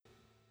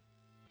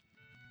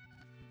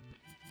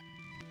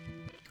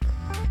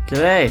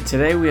G'day,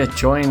 today we are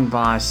joined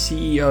by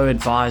CEO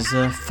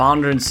advisor,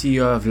 founder and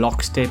CEO of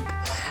Lockstep,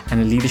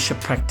 and a leadership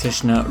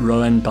practitioner,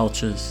 Rowan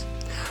Belchers.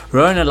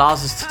 Rowan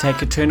allows us to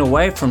take a turn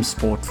away from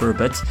sport for a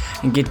bit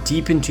and get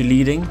deep into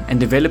leading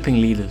and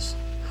developing leaders.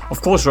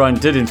 Of course, Rowan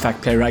did in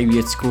fact play rugby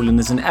at school and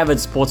is an avid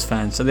sports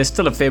fan, so there's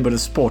still a fair bit of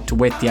sport to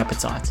whet the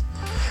appetite.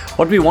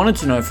 What we wanted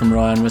to know from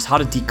Rowan was how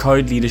to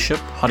decode leadership,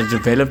 how to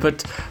develop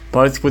it,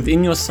 both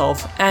within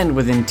yourself and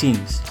within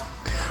teams.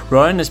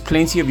 Rowan has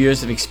plenty of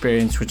years of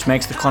experience, which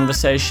makes the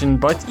conversation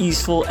both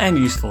easeful and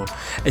useful,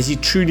 as he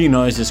truly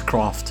knows his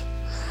craft.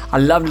 I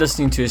love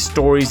listening to his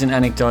stories and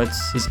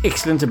anecdotes, his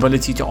excellent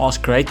ability to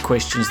ask great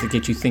questions that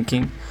get you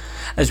thinking,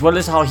 as well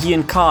as how he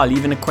and Carl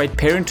even equate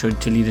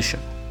parenthood to leadership.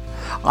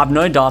 I've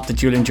no doubt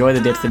that you'll enjoy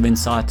the depth of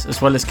insight, as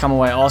well as come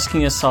away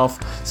asking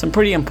yourself some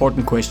pretty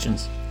important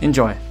questions.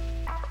 Enjoy.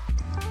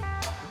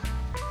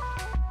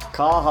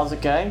 Carl, how's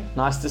it going?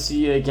 Nice to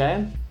see you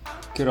again.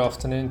 Good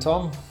afternoon,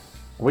 Tom.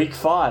 Week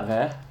 5,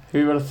 eh?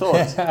 Who would have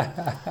thought?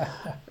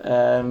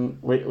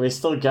 We're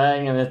still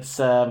going, and it's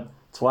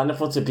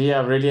wonderful to be here.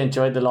 I've really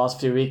enjoyed the last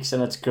few weeks,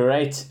 and it's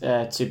great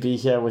to be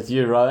here with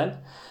you, Rowan.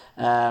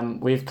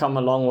 We've come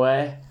a long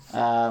way.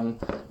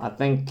 I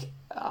think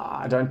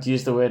I don't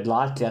use the word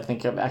lightly. I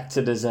think I've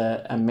acted as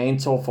a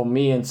mentor for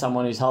me and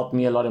someone who's helped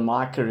me a lot in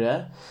my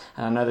career.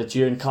 And I know that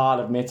you and Carl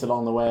have met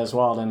along the way as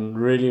well, and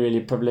really,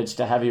 really privileged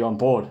to have you on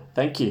board.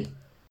 Thank you.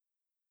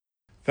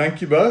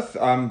 Thank you both.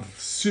 I'm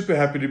super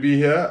happy to be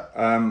here.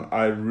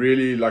 I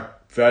really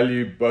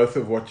value both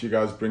of what you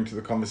guys bring to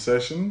the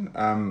conversation,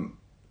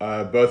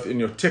 both in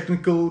your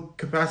technical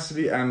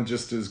capacity and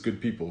just as good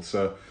people.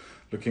 So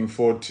looking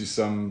forward to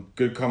some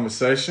good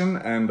conversation,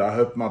 and I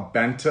hope my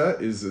banter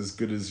is as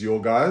good as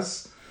your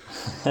guys.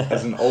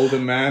 As an older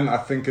man, I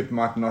think it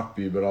might not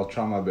be, but I'll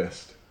try my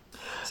best.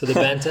 So the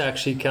banter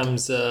actually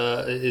comes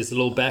is a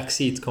little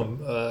backseat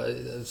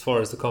as far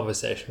as the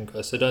conversation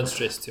goes. So don't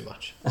stress too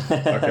much.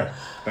 Okay,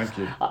 thank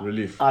you.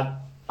 Relief.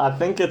 I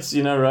think it's,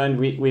 Rowan,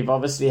 we've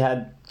obviously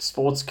had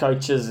sports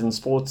coaches and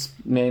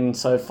sportsmen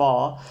so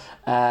far,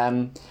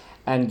 and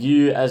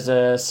you as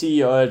a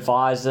CEO,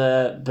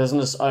 advisor,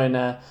 business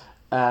owner,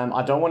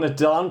 I don't want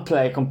to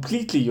downplay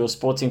completely your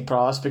sporting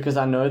prowess, because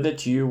I know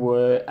that you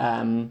were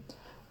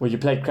you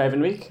played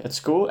Craven Week at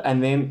school,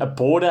 and then a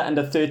border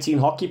under 13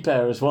 hockey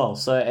player as well.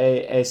 So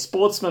a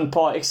sportsman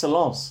par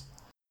excellence.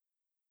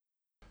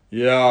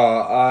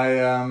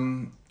 Yeah,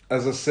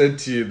 as I said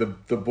to you,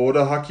 the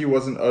border hockey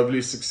wasn't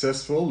overly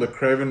successful. The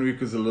Craven Week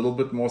was a little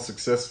bit more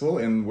successful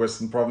in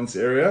Western Province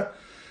area.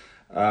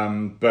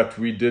 But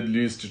we did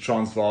lose to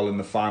Transvaal in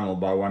the final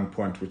by 1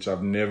 point, which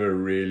I've never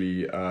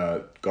really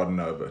gotten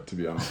over, to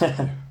be honest with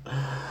you.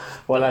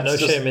 Well, no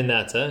shame in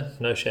that, eh?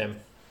 No shame.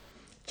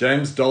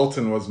 James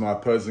Dalton was my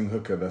opposing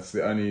hooker. That's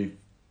the only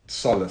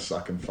solace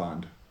I can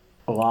find.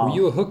 Wow. Were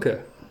you a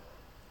hooker?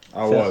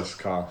 I was,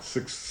 Carl.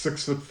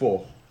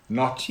 6'4",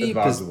 not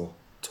advisable.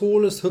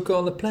 Tallest hooker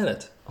on the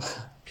planet.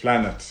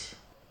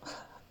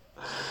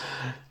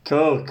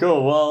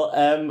 Cool.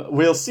 Well,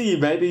 we'll see.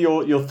 Maybe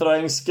your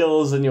throwing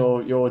skills and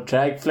your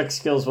drag flick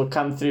skills will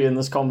come through in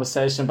this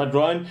conversation. But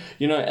Rowan,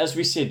 as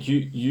we said,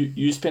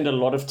 you spend a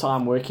lot of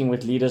time working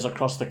with leaders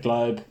across the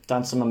globe,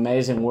 done some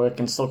amazing work,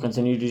 and still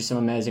continue to do some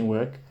amazing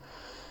work.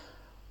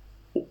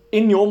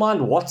 In your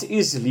mind, what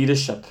is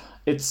leadership?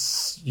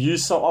 It's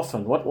used so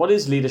often. What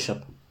is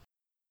leadership?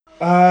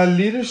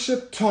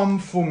 Leadership, Tom,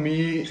 for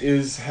me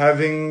is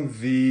having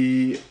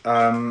the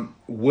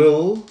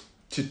will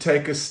to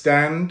take a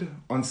stand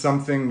on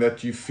something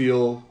that you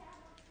feel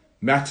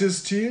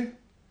matters to you,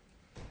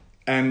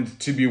 and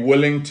to be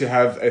willing to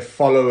have a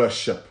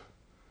followership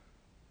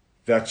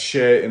that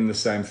share in the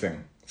same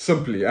thing,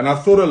 simply. And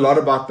I've thought a lot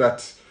about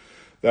that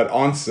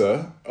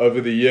answer over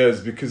the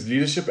years, because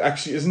leadership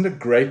actually isn't a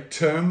great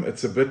term.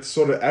 It's a bit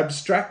sort of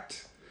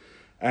abstract,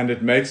 and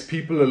it makes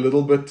people a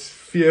little bit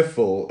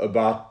fearful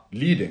about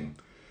leading.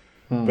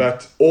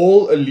 But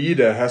all a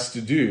leader has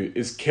to do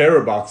is care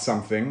about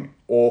something,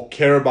 or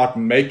care about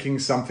making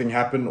something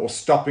happen, or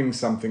stopping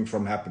something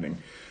from happening.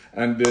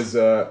 And there's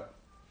a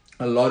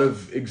lot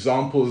of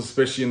examples,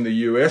 especially in the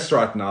US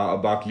right now,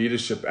 about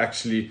leadership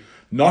actually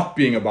not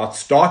being about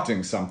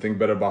starting something,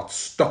 but about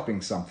stopping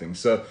something.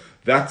 So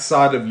that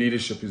side of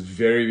leadership is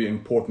very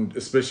important,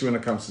 especially when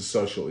it comes to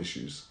social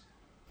issues.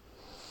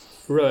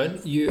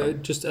 Rowan, you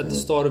just at the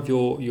start of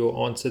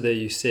your answer there,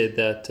 you said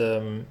that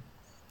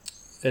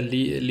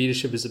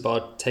leadership is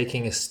about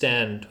taking a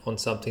stand on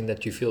something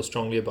that you feel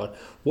strongly about.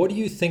 What do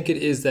you think it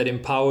is that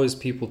empowers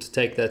people to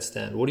take that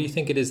stand? What do you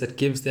think it is that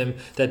gives them,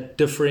 that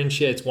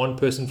differentiates one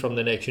person from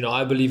the next?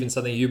 I believe in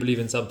something, you believe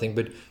in something,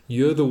 but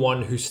you're the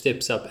one who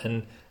steps up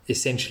and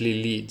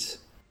essentially leads.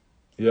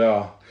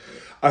 Yeah,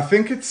 I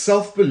think it's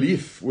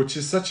self-belief, which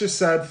is such a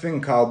sad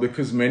thing, Carl,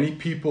 because many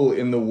people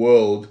in the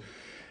world,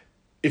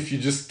 if you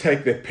just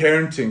take their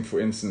parenting, for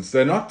instance,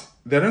 they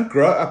don't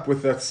grow up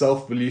with that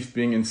self-belief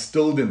being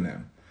instilled in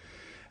them.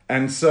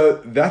 And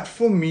so that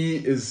for me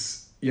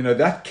is,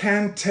 that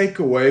can take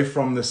away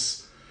from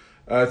this,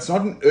 it's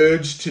not an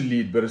urge to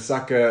lead, but it's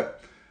like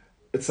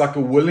it's like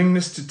a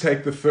willingness to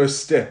take the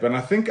first step. And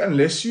I think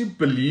unless you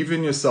believe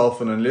in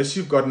yourself and unless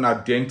you've got an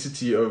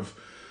identity of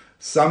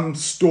some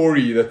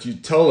story that you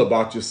tell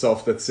about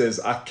yourself that says,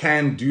 I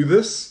can do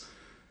this,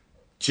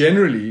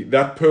 generally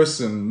that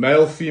person,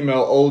 male,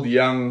 female, old,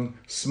 young,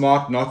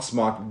 smart, not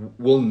smart,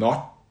 will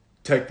not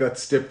take that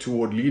step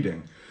toward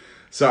leading.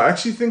 So I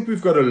actually think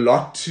we've got a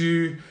lot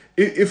to,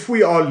 if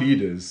we are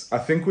leaders, I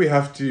think we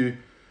have to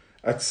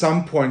at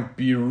some point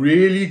be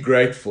really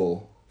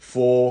grateful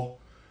for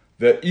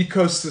the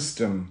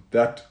ecosystem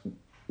that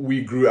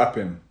we grew up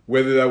in,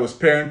 whether that was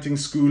parenting,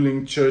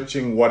 schooling,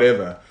 churching,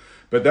 whatever.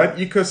 But that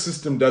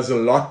ecosystem does a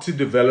lot to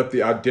develop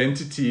the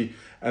identity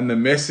and the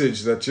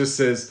message that just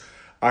says,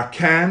 I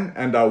can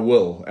and I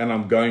will and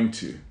I'm going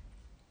to.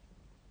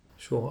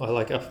 Sure.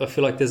 I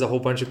feel like there's a whole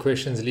bunch of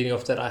questions leading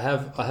off that. I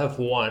have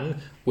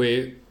one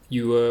where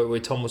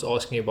Tom was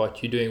asking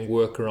about you doing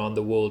work around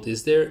the world.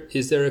 Is there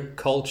a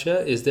culture?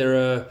 Is there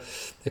a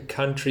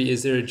country?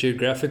 Is there a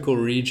geographical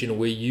region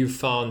where you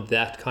found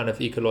that kind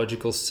of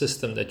ecological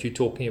system that you're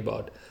talking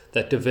about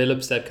that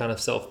develops that kind of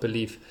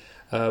self-belief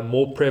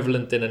more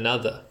prevalent than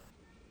another?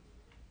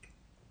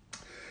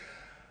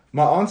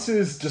 My answer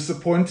is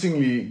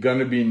disappointingly going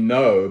to be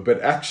no,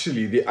 but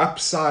actually the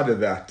upside of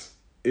that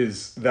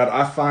is that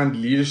I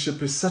find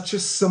leadership is such a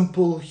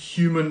simple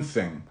human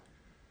thing.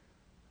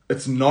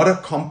 It's not a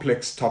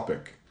complex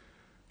topic.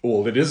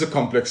 Well, it is a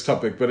complex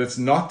topic, but it's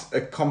not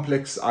a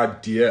complex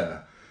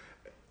idea.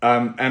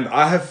 And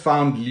I have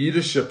found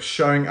leadership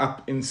showing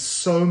up in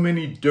so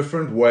many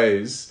different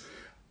ways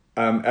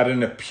at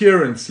an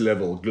appearance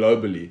level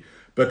globally,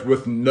 but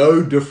with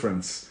no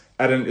difference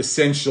at an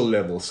essential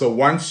level. So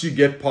once you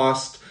get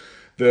past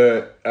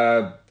the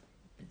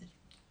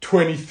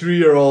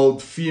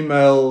 23-year-old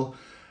female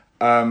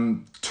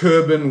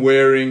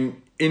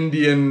turban-wearing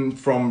Indian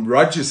from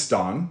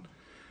Rajasthan,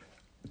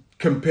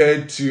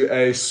 compared to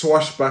a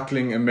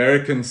swashbuckling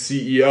American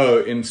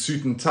CEO in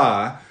suit and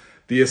tie,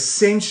 the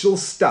essential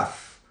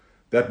stuff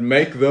that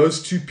make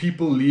those two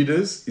people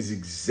leaders is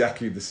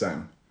exactly the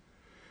same.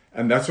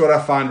 And that's what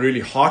I find really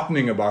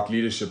heartening about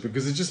leadership,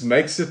 because it just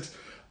makes it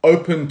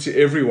open to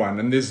everyone.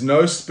 And there's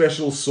no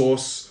special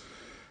sauce.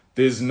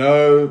 There's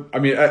no, I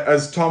mean,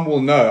 as Tom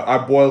will know, I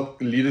boil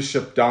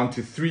leadership down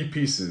to three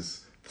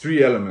pieces,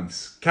 three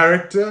elements: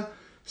 character,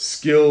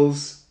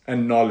 skills,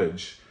 and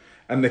knowledge.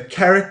 And the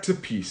character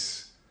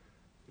piece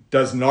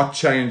does not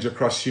change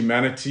across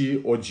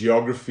humanity or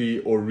geography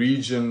or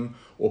region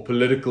or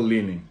political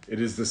leaning.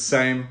 It is the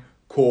same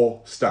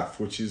core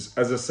stuff, which is,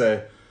 as I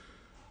say,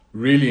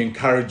 really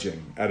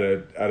encouraging at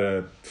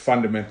a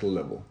fundamental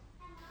level.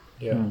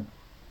 Yeah,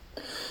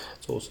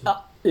 it's awesome.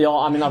 Yeah,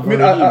 I mean,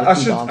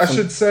 I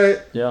should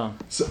say, yeah.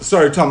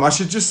 Sorry, Tom, I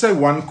should just say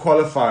one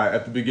qualifier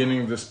at the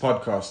beginning of this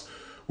podcast,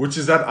 which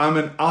is that I'm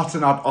an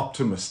out-and-out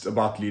optimist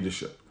about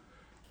leadership.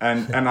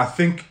 And I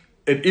think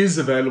it is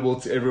available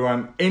to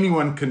everyone.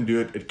 Anyone can do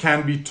it. It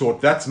can be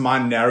taught. That's my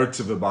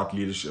narrative about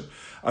leadership.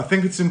 I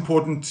think it's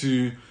important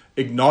to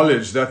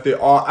acknowledge that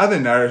there are other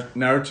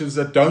narratives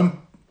that don't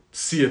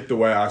see it the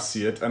way I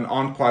see it and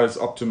aren't quite as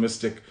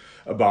optimistic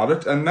about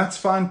it. And that's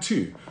fine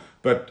too.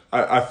 But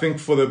I think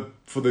for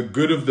the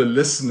good of the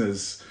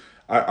listeners,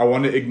 I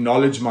want to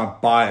acknowledge my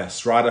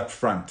bias right up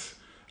front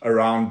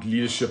around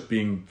leadership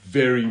being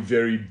very,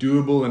 very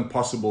doable and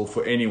possible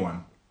for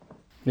anyone.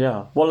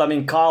 Yeah, well, I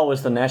mean, Kyle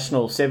was the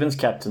national sevens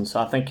captain, so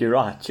I think you're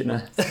right, you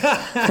know.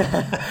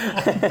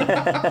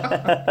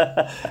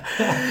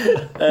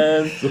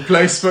 The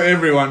place for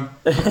everyone.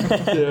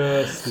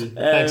 Yes.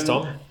 Thanks,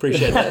 Tom.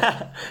 Appreciate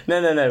that.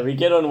 No, we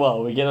get on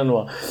well.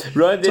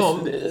 Rowan,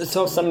 Tom,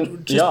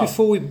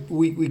 before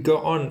we go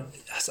on,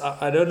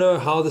 I don't know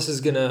how this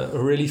is going to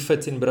really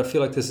fit in, but I feel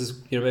like this is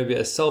maybe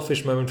a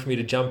selfish moment for me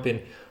to jump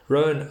in.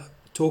 Rowan,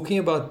 talking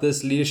about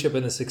this leadership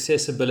and this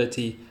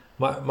accessibility,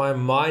 my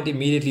mind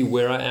immediately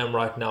where I am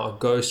right now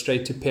goes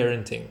straight to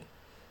parenting.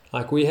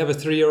 Like, we have a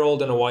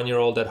 3-year-old and a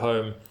 1-year-old at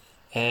home,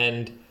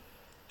 and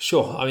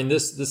sure, I mean,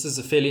 this is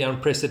a fairly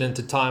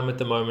unprecedented time at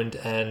the moment,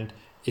 and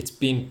it's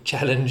been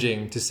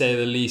challenging to say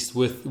the least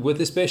with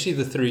especially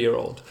the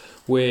 3-year-old,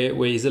 where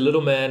he's a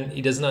little man.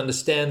 He doesn't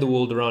understand the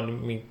world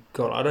around me.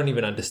 God, I don't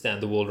even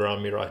understand the world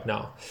around me right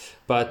now,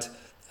 but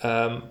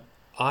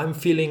I'm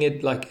feeling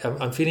it like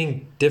I'm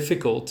feeling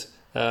difficult,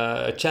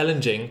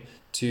 challenging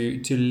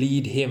to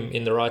lead him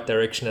in the right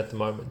direction at the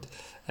moment.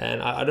 And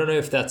I don't know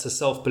if that's a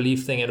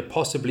self-belief thing, and it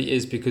possibly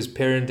is, because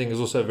parenting is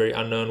also a very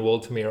unknown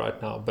world for me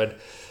right now. But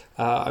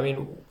I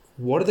mean,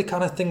 what are the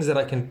kind of things that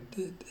I can,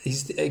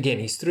 he's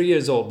 3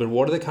 years old, but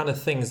what are the kind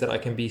of things that I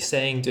can be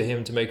saying to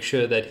him to make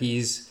sure that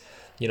he's,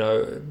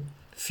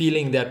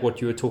 feeling that, what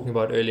you were talking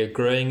about earlier,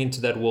 growing into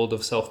that world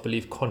of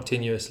self-belief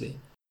continuously?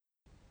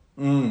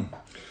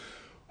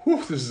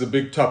 This is a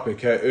big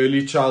topic,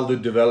 early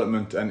childhood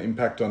development and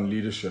impact on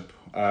leadership.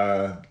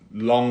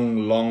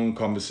 Long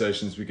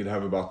conversations we could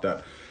have about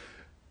that.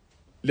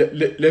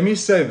 Let me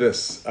say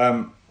this.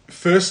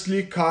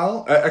 Firstly,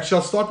 Kyle, actually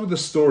I'll start with a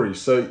story.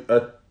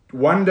 So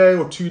one day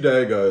or 2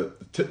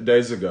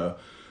 days ago,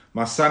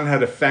 my son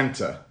had a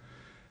Fanta,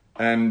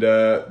 and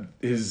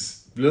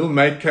his little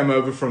mate came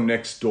over from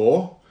next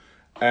door,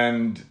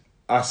 and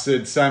I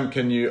said, Sam,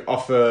 can you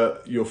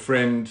offer your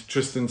friend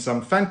Tristan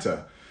some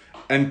Fanta?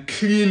 And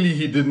clearly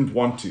he didn't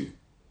want to.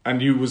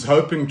 And he was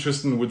hoping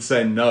Tristan would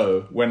say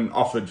no when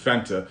offered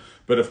Fanta.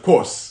 But of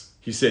course,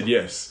 he said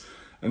yes.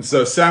 And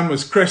so Sam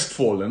was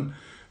crestfallen,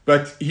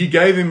 but he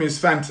gave him his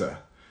Fanta,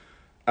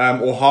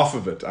 or half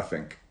of it, I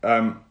think.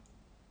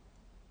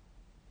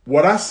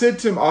 What I said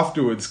to him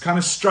afterwards kind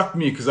of struck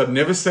me because I'd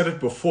never said it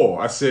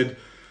before. I said,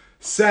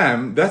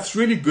 Sam, that's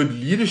really good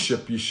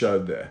leadership you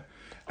showed there.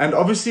 And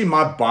obviously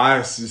my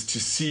bias is to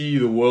see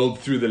the world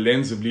through the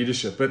lens of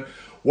leadership. But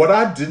what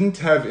I didn't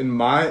have in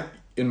my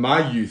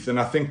youth, and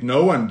I think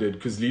no one did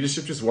because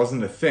leadership just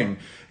wasn't a thing,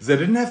 is I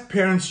didn't have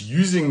parents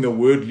using the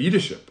word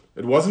leadership.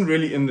 It wasn't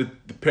really in the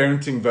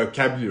parenting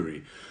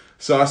vocabulary.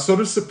 So I sort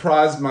of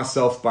surprised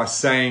myself by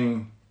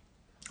saying,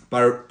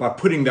 by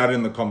putting that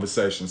in the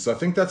conversation. So I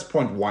think that's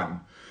point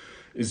one,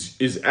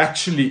 is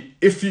actually,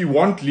 if you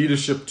want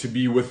leadership to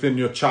be within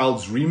your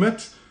child's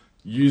remit,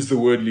 use the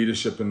word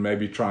leadership and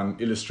maybe try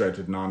and illustrate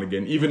it now and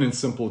again, even in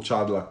simple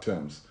childlike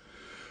terms.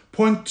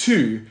 Point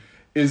two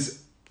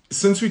is,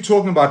 since we're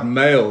talking about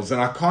males,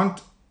 and I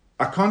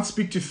can't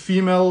speak to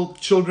female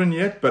children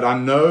yet, but I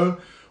know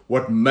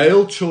what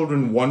male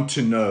children want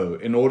to know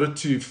in order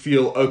to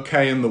feel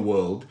okay in the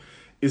world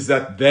is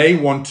that they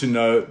want to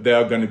know they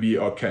are going to be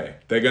okay.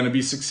 They're going to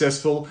be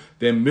successful.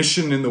 Their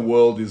mission in the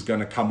world is going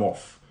to come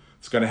off.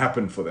 It's going to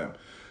happen for them.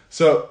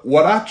 So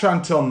what I try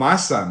and tell my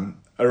son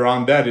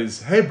around that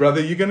is, hey brother,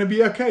 you're going to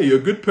be okay. You're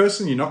a good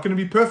person. You're not going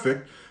to be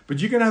perfect, but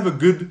you're going to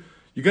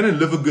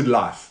live a good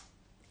life.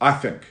 I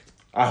think,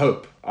 I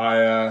hope,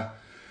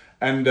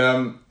 and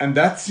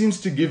that seems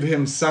to give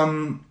him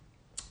some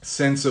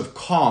sense of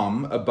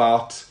calm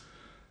about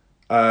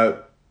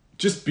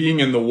just being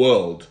in the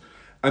world.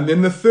 And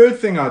then the third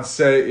thing I'd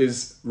say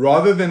is,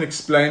 rather than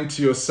explain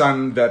to your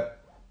son that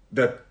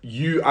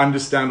you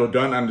understand or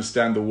don't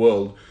understand the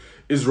world,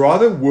 is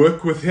rather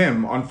work with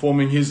him on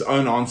forming his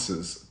own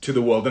answers to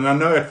the world. And I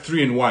know at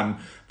 3 and 1,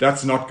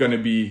 that's not going to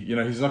be,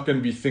 he's not going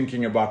to be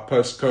thinking about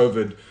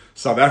post-COVID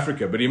South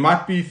Africa, but he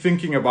might be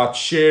thinking about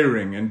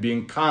sharing and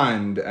being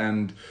kind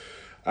and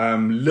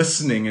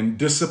listening and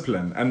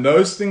discipline. And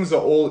those things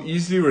are all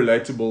easily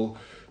relatable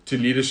to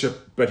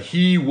leadership, but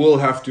he will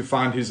have to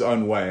find his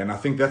own way. And I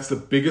think that's the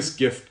biggest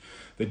gift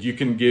that you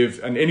can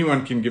give, and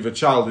anyone can give a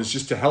child, is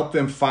just to help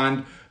them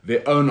find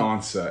their own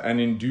answer. And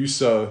in doing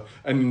so,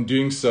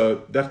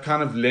 that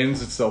kind of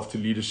lends itself to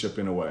leadership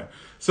in a way.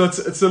 So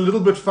it's a little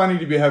bit funny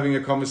to be having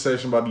a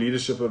conversation about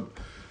leadership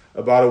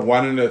about a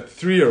 1 and a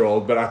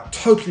 3-year-old, but I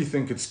totally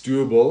think it's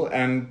doable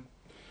and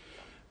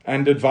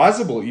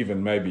advisable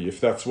even, maybe,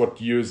 if that's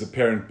what you as a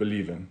parent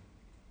believe in.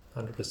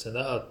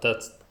 100%.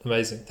 That's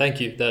amazing.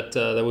 Thank you.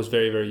 That was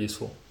very, very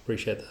useful.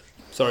 Appreciate that.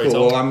 Sorry,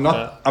 cool. Tom.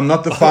 Well, I'm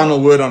not the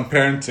final word on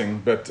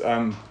parenting, but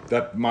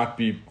that might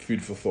be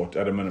food for thought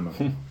at a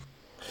minimum.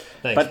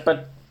 Thanks.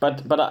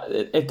 But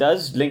it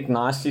does link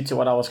nicely to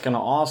what I was going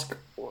to ask.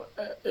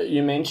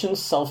 You mentioned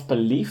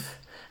self-belief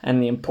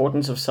and the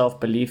importance of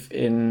self-belief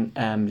in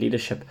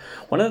leadership.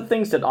 One of the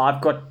things that I've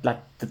got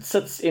that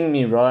sits in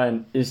me,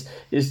 Rowan, is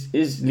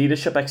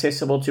leadership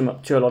accessible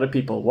to a lot of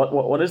people?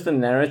 What is the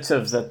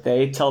narrative that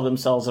they tell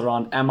themselves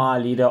around, am I a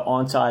leader,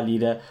 aren't I a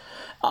leader?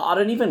 I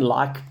don't even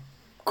like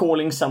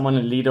calling someone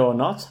a leader or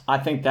not. I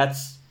think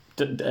that's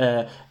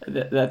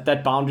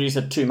that boundaries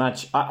are too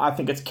much. I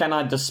think it's, can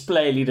I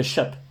display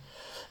leadership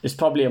is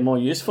probably a more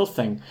useful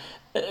thing.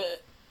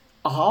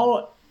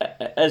 How,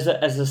 as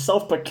a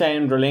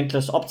self-proclaimed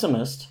relentless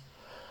optimist,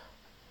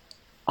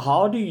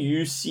 how do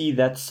you see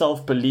that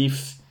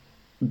self-belief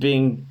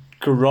being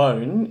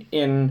grown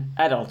in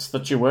adults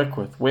that you work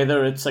with?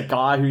 Whether it's a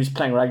guy who's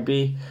playing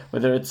rugby,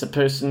 whether it's a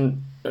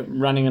person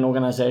running an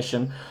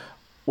organization,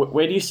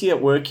 where do you see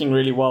it working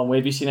really well? Where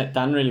have you seen it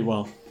done really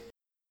well?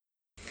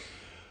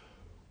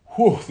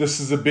 Whew, this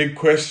is a big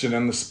question,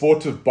 and the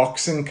sport of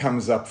boxing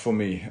comes up for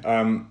me.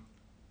 When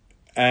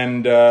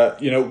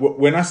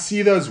I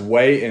see those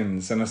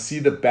weigh-ins and I see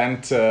the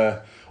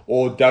banter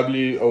or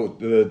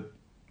the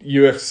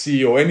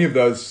UFC or any of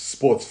those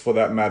sports for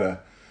that matter,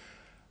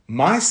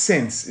 my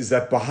sense is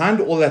that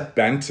behind all that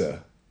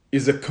banter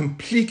is a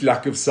complete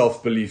lack of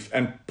self-belief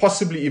and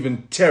possibly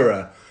even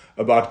terror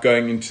about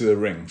going into the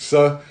ring.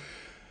 So,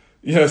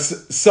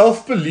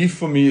 self-belief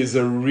for me is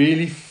a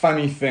really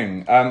funny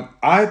thing.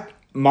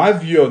 My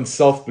view on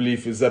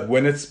self-belief is that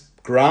when it's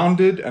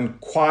grounded and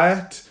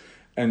quiet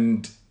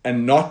and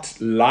not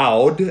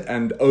loud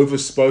and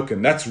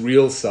overspoken, that's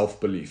real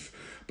self-belief.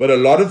 But a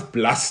lot of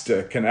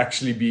bluster can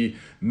actually be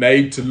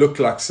made to look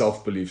like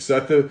self-belief. So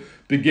at the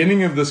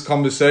beginning of this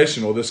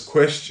conversation or this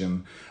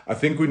question, I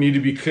think we need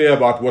to be clear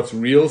about what's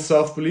real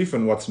self-belief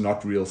and what's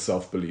not real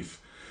self-belief.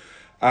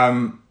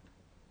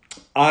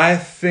 I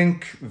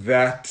think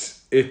that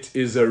it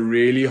is a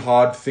really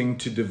hard thing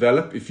to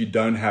develop if you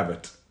don't have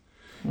it.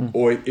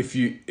 Or if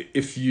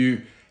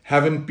you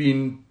haven't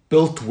been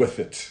built with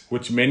it,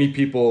 which many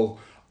people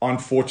aren't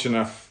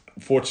fortunate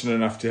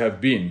enough to have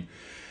been.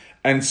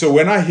 And so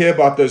when I hear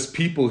about those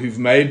people who've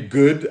made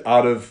good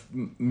out of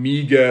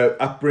meager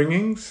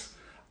upbringings,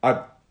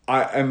 I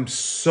am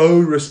so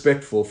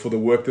respectful for the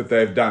work that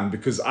they've done,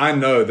 because I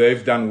know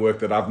they've done work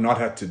that I've not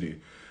had to do.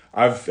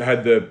 I've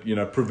had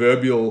the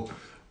proverbial,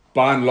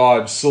 by and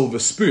large, silver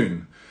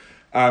spoon.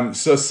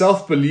 So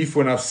self-belief,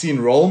 when I've seen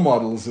role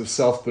models of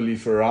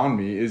self-belief around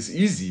me, is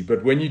easy.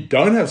 But when you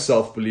don't have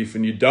self-belief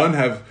and you don't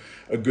have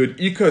a good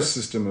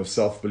ecosystem of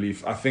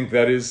self-belief, I think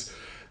that is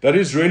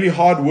really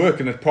hard work.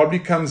 And it probably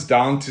comes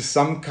down to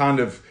some kind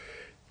of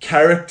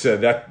character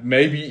that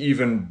maybe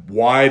even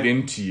wired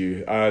into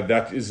you,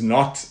 that is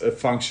not a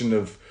function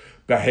of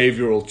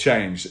behavioral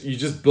change. You're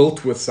just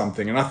built with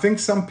something. And I think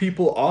some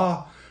people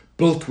are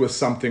built with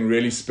something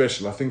really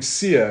special. I think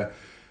Sia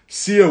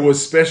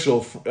was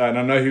special, and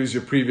I know he was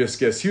your previous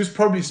guest. He was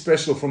probably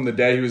special from the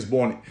day he was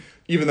born,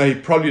 even though he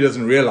probably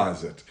doesn't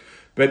realize it.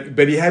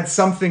 But he had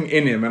something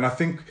in him, and I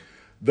think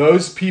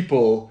those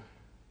people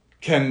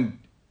can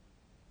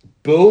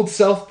build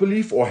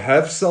self-belief or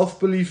have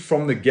self-belief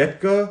from the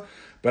get-go.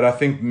 But I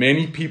think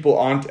many people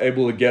aren't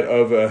able to get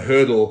over a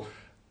hurdle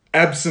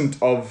absent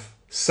of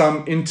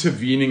some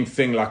intervening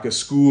thing like a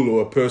school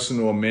or a person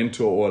or a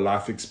mentor or a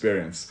life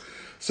experience.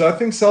 So I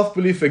think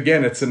self-belief,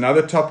 again, it's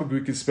another topic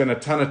we could spend a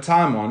ton of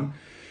time on.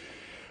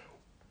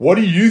 What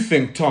do you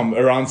think, Tom,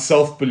 around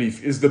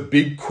self-belief is the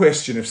big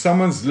question? If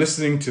someone's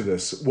listening to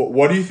this,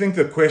 what do you think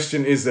the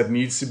question is that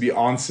needs to be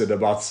answered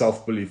about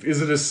self-belief?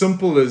 Is it as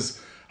simple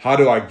as, how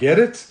do I get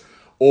it?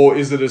 Or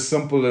is it as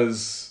simple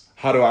as,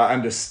 how do I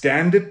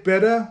understand it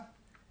better?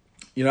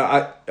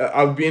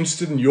 I would be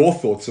interested in your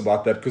thoughts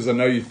about that, because I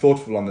know you're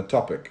thoughtful on the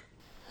topic.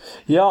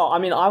 Yeah, I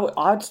mean,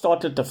 I'd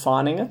started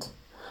defining it.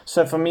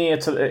 So for me,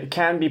 it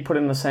can be put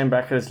in the same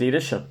bracket as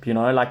leadership.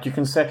 Like you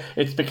can say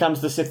it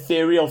becomes this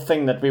ethereal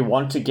thing that we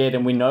want to get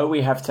and we know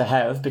we have to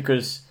have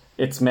because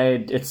it's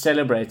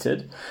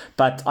celebrated,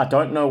 but I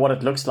don't know what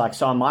it looks like.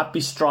 So I might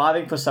be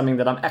striving for something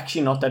that I'm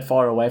actually not that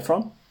far away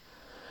from.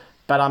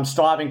 But I'm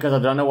striving because I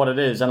don't know what it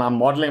is. And I'm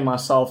modeling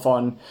myself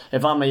on,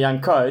 if I'm a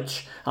young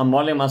coach, I'm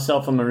modeling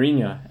myself on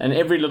Mourinho. And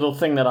every little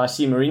thing that I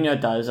see Mourinho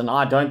does and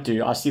I don't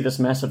do, I see this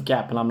massive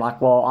gap. And I'm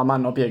like, well, I might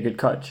not be a good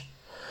coach.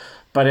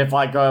 But if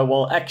I go,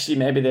 well, actually,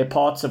 maybe there are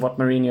parts of what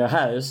Mourinho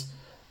has,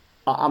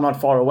 I'm not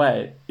far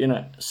away.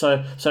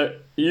 So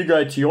you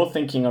go to your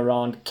thinking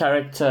around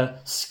character,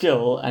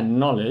 skill, and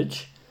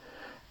knowledge.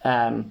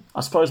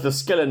 I suppose the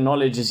skill and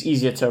knowledge is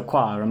easier to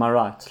acquire, am I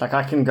right? Like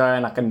I can go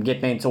and I can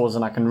get mentors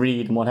and I can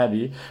read and what have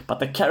you,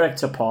 but the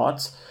character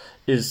part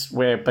is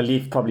where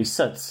belief probably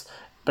sits,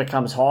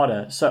 becomes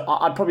harder. So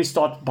I'd probably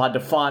start by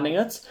defining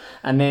it,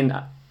 and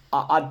then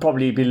I'd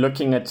probably be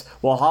looking at,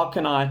 well, how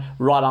can I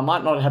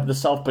might not have the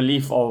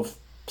self-belief of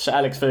Sir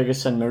Alex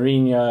Ferguson,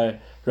 Mourinho,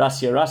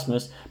 Rassie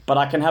Erasmus, but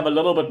I can have a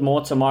little bit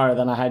more tomorrow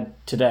than I had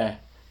today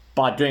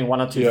by doing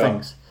one or two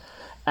things.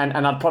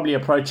 And I'd probably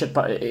approach it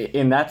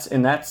in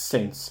that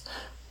sense.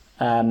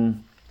 I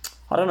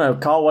don't know,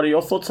 Carl, what are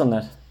your thoughts on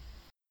that?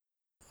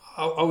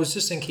 I was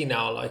just thinking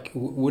now, like,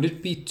 would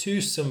it be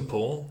too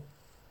simple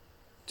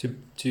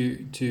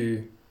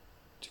to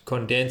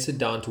condense it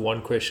down to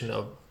one question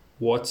of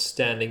what's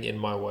standing in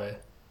my way?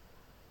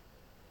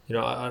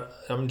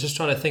 I'm just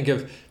trying to think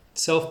of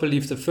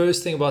self-belief. The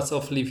first thing about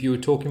self-belief you were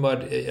talking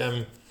about,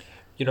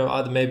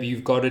 either maybe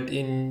you've got it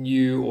in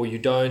you or you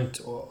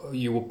don't, or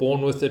you were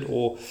born with it,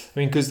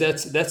 because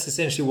that's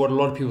essentially what a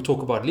lot of people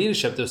talk about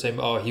leadership. They're saying,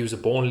 oh, he was a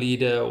born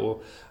leader, or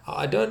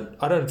I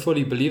don't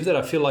fully believe that.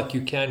 I feel like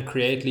you can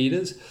create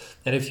leaders.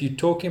 And if you're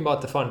talking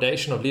about the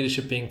foundation of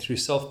leadership being through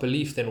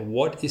self-belief, then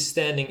what is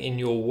standing in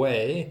your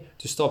way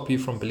to stop you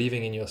from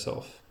believing in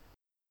yourself?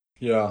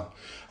 Yeah,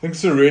 I think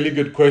it's a really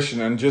good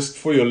question. And just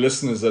for your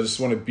listeners, I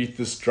just want to beat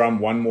this drum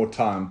one more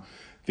time.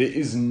 There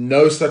is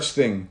no such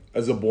thing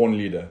as a born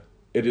leader.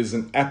 It is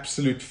an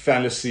absolute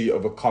fallacy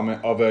of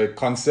a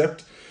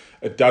concept.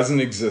 It doesn't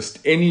exist.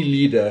 Any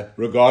leader,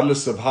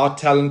 regardless of how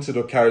talented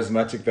or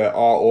charismatic they are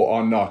or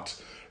are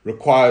not,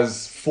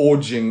 requires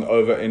forging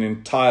over an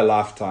entire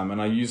lifetime.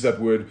 And I use that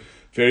word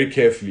very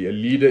carefully. A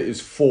leader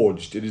is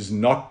forged. It is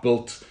not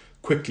built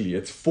quickly.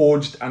 It's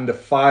forged under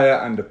fire,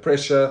 under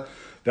pressure.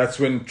 That's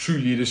when true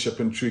leadership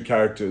and true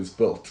character is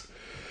built.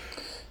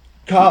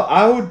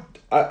 Carl,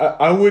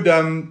 I would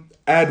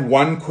add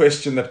one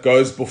question that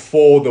goes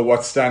before the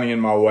what's standing in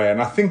my way. And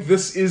I think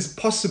this is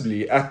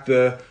possibly at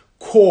the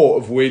core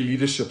of where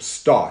leadership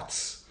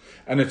starts.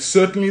 And it's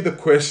certainly the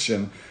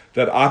question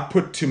that I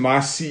put to my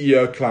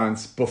CEO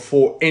clients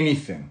before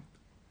anything,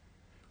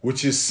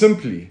 which is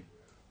simply,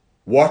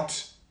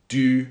 what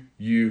do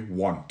you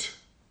want?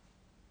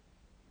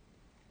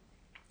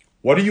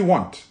 What do you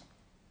want?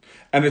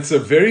 And it's a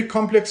very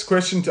complex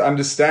question to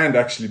understand,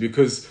 actually,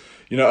 because,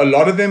 a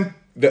lot of them,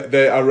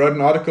 I wrote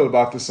an article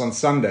about this on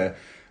Sunday.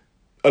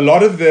 A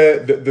lot of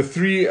the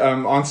three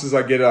answers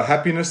I get are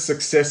happiness,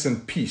 success,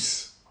 and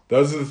peace.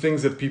 Those are the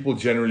things that people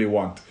generally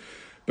want.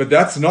 But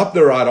that's not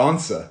the right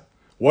answer.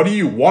 What do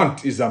you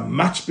want is a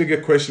much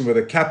bigger question with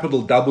a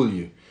capital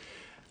W.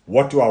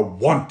 What do I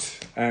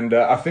want? And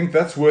I think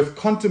that's worth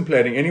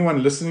contemplating.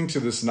 Anyone listening to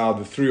this now,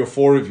 the 3 or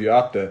 4 of you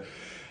out there,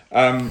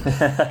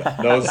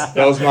 That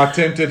was my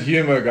attempted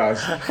humor,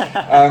 guys.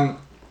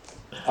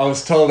 I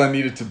was told I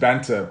needed to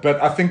banter, but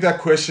I think that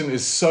question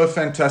is so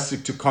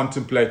fantastic to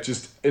contemplate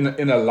just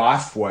in a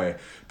life way,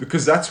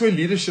 because that's where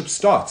leadership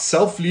starts.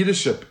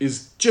 Self-leadership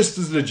is just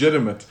as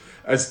legitimate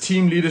as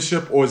team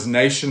leadership or as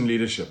nation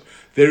leadership.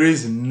 There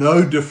is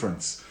no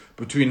difference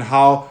between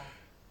how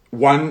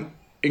one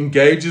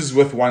engages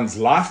with one's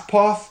life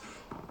path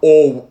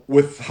or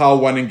with how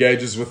one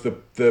engages with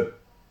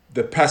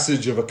the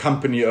passage of a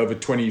company over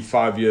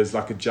 25 years,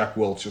 like a Jack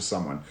Welch or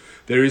someone.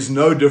 There is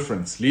no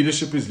difference.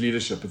 Leadership is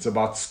leadership. It's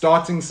about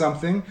starting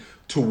something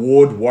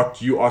toward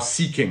what you are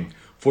seeking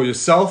for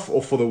yourself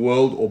or for the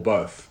world or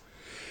both.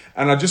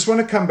 And I just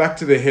want to come back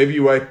to the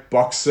heavyweight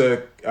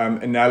boxer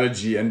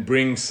analogy and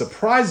bring,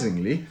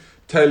 surprisingly,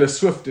 Taylor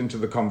Swift into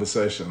the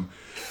conversation.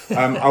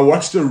 I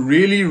watched a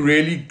really,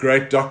 really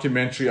great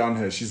documentary on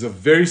her. She's a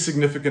very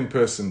significant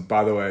person,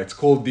 by the way. It's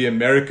called The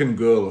American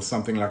Girl or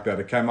something like that.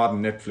 It came out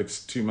on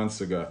Netflix 2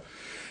 months ago.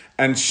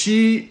 And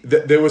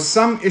there was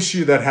some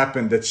issue that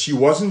happened that she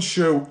wasn't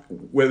sure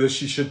whether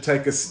she should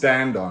take a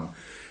stand on.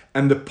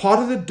 And the part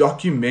of the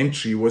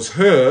documentary was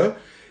her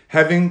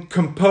having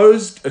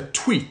composed a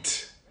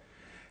tweet.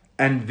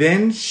 And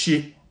then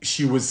she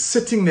was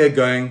sitting there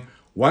going,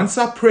 once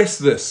I press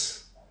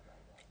this,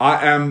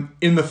 I am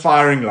in the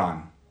firing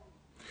line.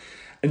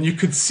 And you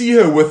could see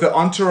her with the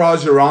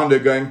entourage around her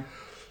going,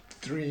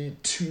 3,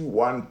 2,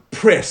 1,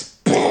 press,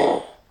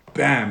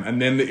 bam.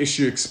 And then the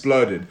issue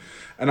exploded.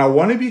 And I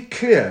want to be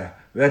clear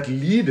that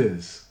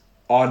leaders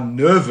are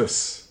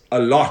nervous a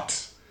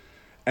lot.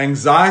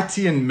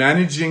 Anxiety and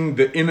managing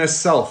the inner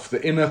self,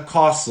 the inner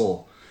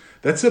castle,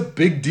 that's a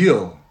big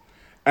deal.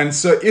 And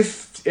so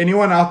if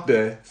anyone out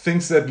there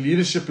thinks that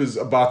leadership is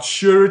about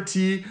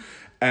surety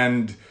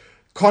and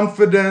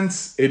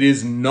confidence, it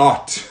is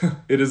not.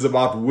 It is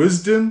about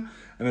wisdom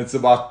and it's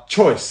about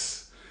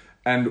choice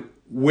and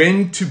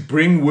when to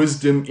bring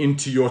wisdom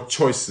into your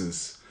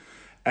choices.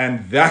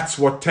 And that's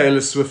what Taylor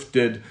Swift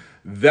did.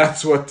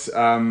 That's what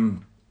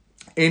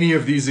any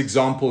of these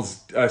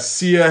examples,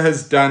 Sia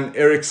has done,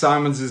 Eric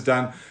Simons has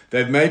done.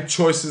 They've made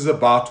choices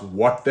about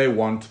what they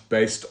want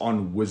based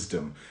on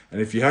wisdom.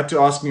 And if you had to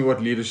ask me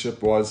what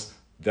leadership was,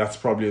 that's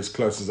probably as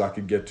close as I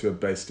could get to a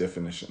base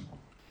definition.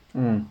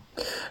 Yeah,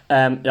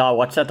 I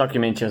watched that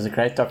documentary. It was a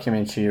great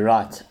documentary, you're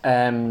right.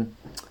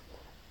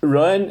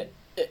 Rowan,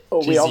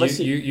 we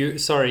obviously...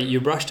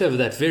 You brushed over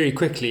that very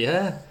quickly,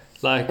 huh?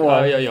 Like,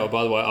 What? yeah,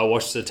 by the way, I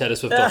watched the Taylor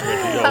Swift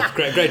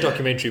documentary. Great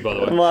documentary, by the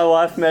way. My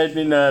wife made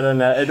me know.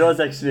 It was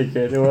actually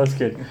good. It was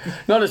good.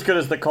 Not as good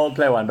as the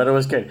Coldplay one, but it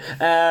was good.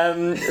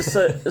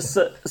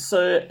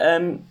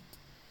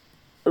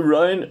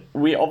 Rowan,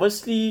 we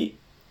obviously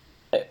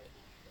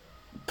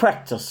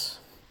practice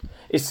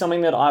is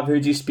something that I've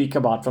heard you speak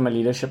about from a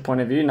leadership point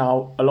of view.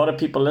 Now, a lot of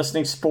people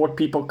listening, sport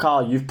people,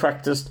 Carl, you've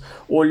practiced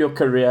all your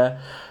career.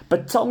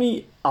 But tell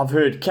me, I've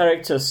heard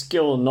character,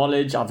 skill,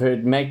 knowledge. I've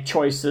heard make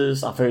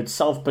choices. I've heard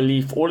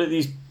self-belief. All of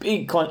these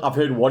big... I've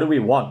heard what do we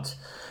want?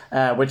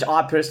 Which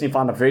I personally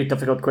find a very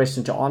difficult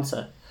question to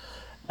answer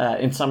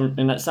in some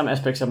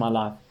aspects of my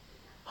life.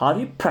 How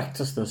do you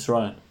practice this,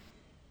 Rowan?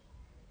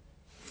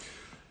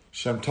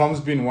 Sham, Tom's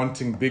been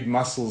wanting big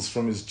muscles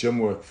from his gym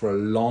work for a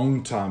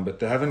long time, but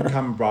they haven't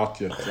come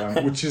about yet,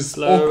 which is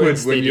awkward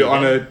when you're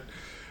on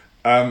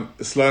a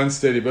slow and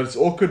steady. But it's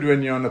awkward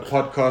when you're on a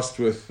podcast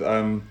with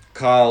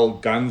Kyle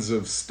Guns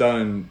of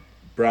Stone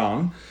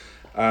Brown,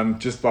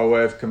 just by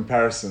way of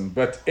comparison.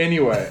 But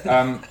anyway,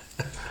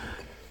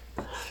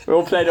 we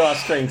all play to our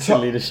strengths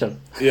in leadership.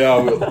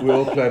 Yeah, we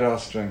all play to our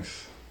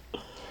strengths.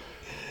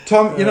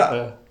 Tom,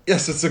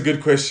 yes, it's a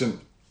good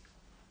question.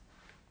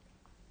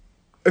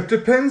 It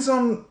depends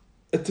on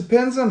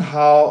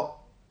how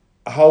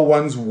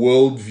one's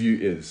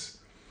worldview is.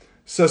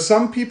 So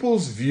some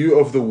people's view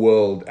of the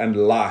world and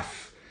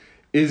life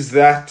is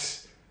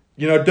that,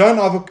 don't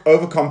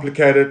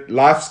overcomplicate it.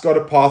 Life's got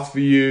a path for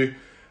you.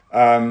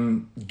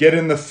 Get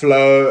in the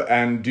flow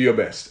and do your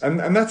best.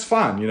 And that's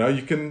fine.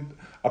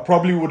 I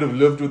probably would have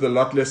lived with a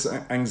lot less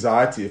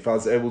anxiety if I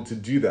was able to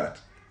do that.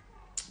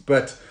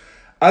 But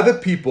other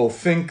people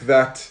think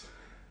that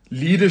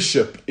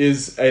leadership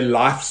is a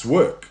life's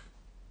work.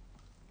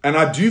 And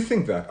I do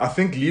think that. I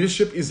think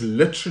leadership is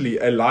literally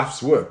a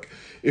life's work.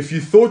 If you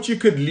thought you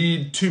could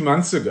lead 2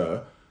 months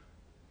ago,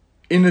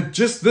 in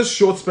just this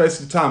short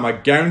space of time, I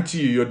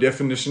guarantee you your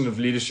definition of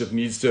leadership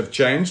needs to have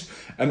changed,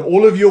 and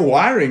all of your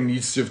wiring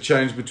needs to have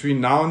changed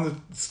between now and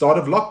the start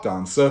of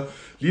lockdown. So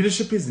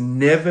leadership is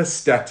never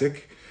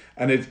static,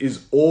 and it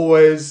is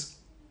always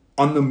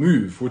on the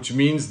move, which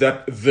means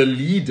that the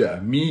leader,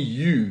 me,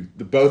 you,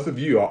 the both of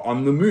you are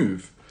on the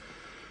move.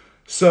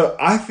 So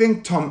I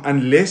think, Tom,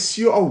 unless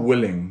you are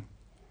willing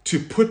to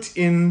put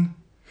in,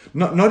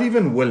 not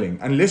even willing,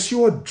 unless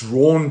you are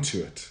drawn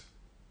to it,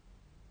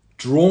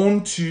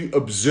 drawn to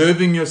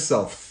observing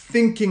yourself,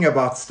 thinking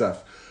about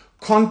stuff,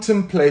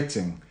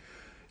 contemplating,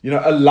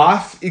 a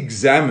life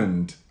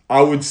examined,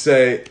 I would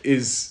say,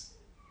 is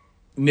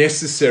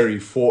necessary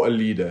for a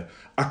leader.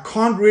 I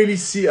can't really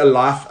see a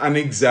life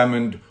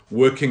unexamined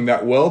working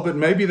that well, but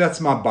maybe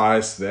that's my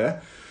bias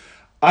there.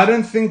 I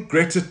don't think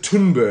Greta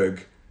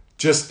Thunberg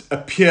just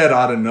appeared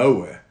out of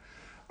nowhere.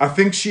 I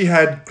think she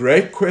had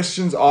great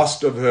questions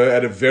asked of her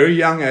at a very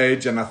young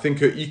age, and I think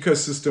her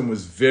ecosystem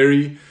was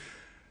very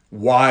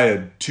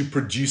wired to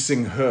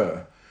producing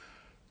her.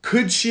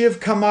 Could she have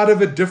come out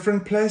of a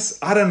different place?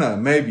 I don't know,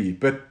 maybe.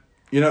 But,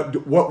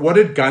 what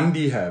did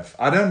Gandhi have?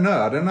 I don't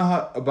know. I don't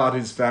know about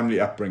his family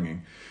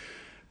upbringing.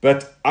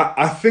 But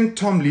I think,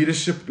 Tom,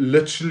 leadership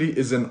literally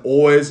is an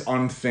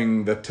always-on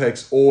thing that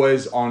takes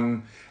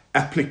always-on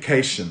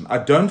application. I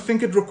don't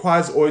think it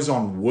requires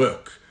always-on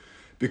work,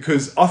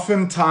 because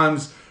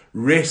oftentimes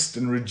rest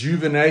and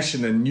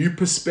rejuvenation and new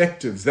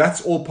perspectives,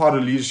 that's all part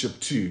of leadership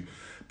too.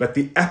 But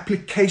the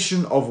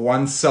application of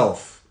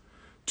oneself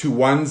to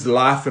one's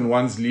life and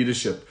one's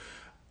leadership,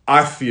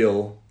 I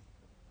feel,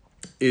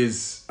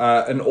 is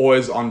an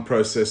always-on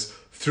process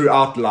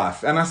throughout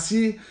life. And I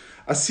see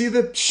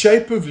the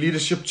shape of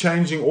leadership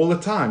changing all the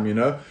time.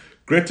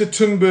 Greta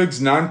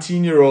Thunberg's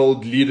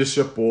 19-year-old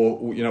leadership, or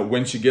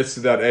when she gets to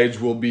that age,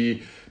 will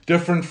be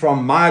different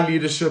from my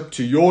leadership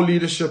to your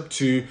leadership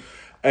to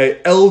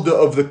a elder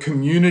of the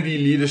community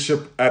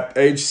leadership at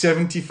age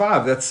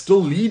 75 that's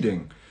still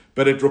leading,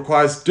 but it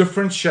requires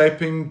different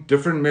shaping,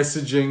 different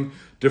messaging,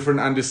 different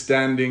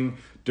understanding,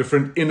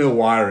 different inner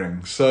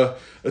wiring. So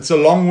it's a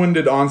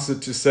long-winded answer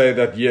to say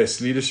that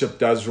yes, leadership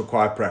does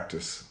require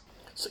practice.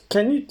 So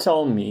can you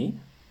tell me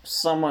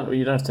someone, or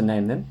you don't have to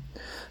name them,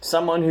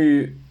 someone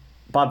who,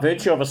 by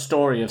virtue of a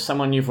story of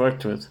someone you've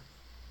worked with,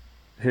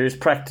 who's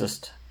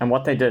practiced and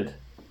what they did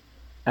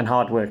and how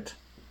it worked?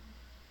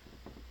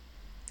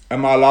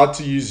 Am I allowed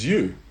to use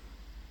you?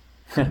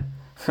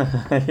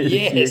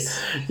 Yes.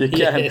 You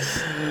can.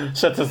 Yes.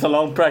 Shit, it's a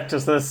long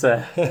practice, this.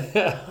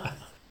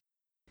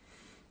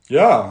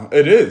 Yeah,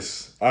 it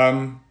is.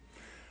 I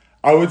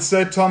would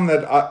say, Tom,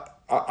 that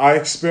I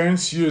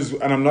experience you as,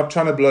 and I'm not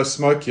trying to blow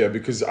smoke here,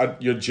 because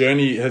your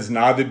journey has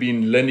neither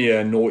been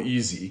linear nor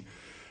easy.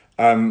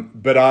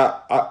 But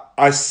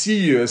I see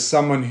you as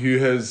someone who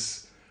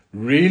has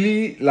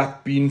really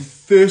been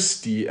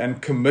thirsty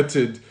and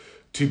committed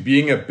to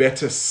being a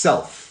better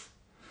self.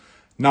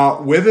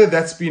 Now, whether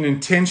that's been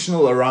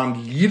intentional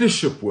around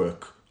leadership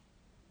work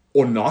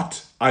or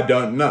not, I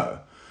don't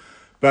know.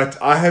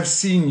 But I have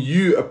seen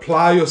you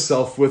apply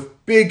yourself with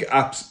big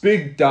ups,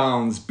 big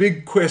downs,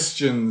 big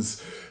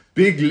questions,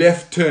 big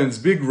left turns,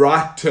 big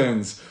right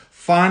turns,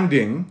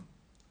 finding,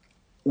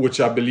 which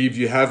I believe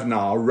you have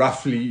now,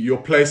 roughly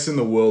your place in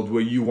the world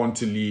where you want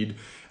to lead.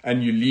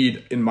 And you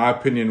lead, in my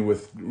opinion,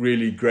 with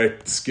really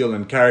great skill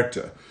and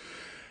character.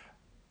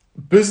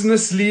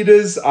 Business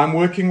leaders, I'm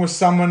working with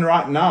someone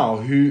right now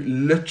who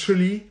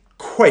literally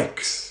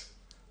quakes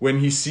when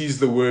he sees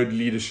the word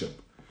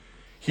leadership.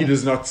 He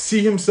does not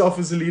see himself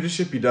as a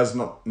leadership. He does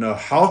not know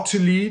how to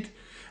lead.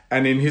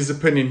 And in his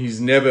opinion,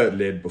 he's never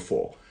led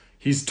before.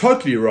 He's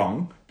totally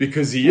wrong,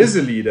 because he is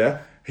a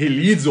leader. He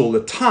leads all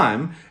the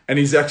time, and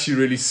he's actually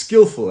really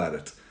skillful at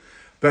it.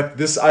 But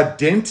this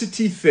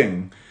identity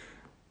thing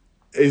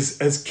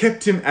has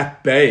kept him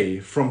at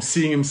bay from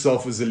seeing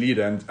himself as a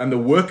leader. And the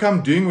work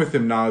I'm doing with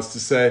him now is to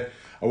say,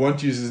 I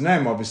won't use his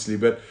name, obviously,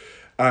 but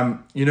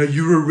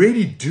you're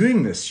already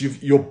doing this.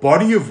 Your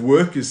body of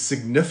work is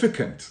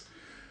significant.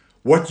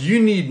 What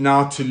you need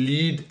now to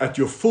lead at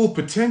your full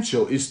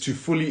potential is to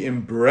fully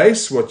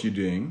embrace what you're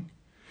doing,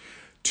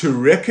 to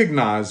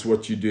recognize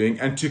what you're doing,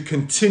 and to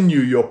continue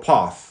your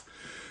path.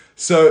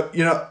 So,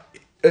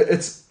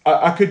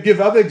 I could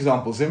give other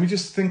examples. Let me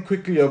just think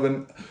quickly of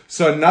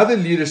another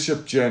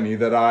leadership journey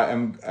that I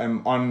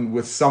am on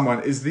with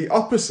someone is the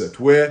opposite,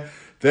 where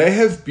they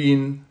have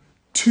been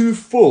too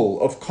full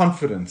of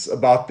confidence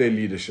about their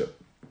leadership,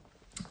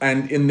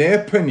 and in their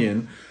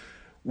opinion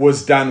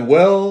was done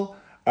well.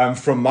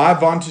 From my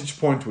vantage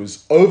point,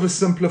 was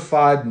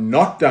oversimplified,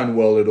 not done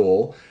well at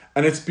all.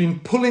 And it's been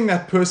pulling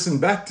that person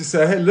back to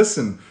say, hey,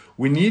 listen,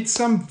 we need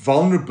some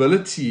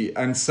vulnerability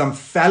and some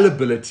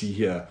fallibility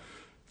here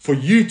for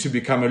you to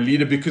become a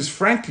leader, because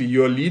frankly,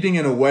 you're leading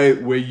in a way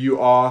where you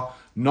are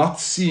not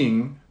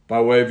seeing, by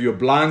way of your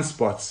blind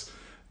spots,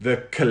 the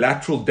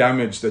collateral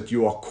damage that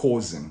you are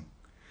causing.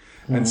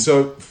 And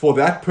so for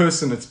that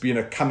person, it's been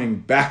a coming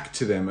back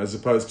to them, as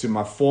opposed to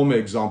my former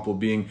example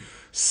being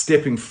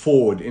stepping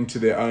forward into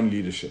their own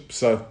leadership.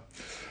 So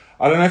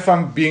I don't know if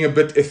I'm being a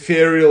bit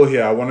ethereal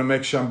here. I want to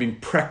make sure I'm being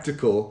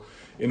practical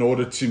in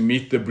order to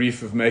meet the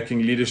brief of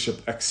making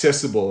leadership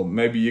accessible.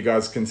 Maybe you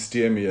guys can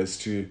steer me as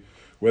to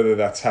whether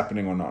that's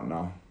happening or not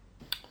now.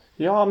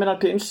 Yeah, I mean,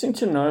 it'd be interesting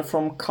to know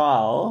from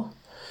Kyle,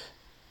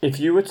 if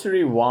you were to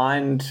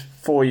rewind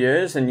 4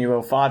 years and you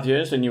were 5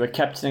 years and you were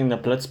captaining the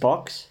blitz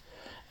box,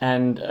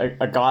 and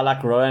a guy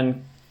like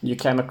Rowan, you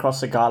came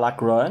across a guy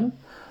like Rowan,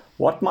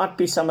 what might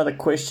be some of the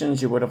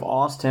questions you would have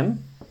asked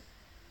him?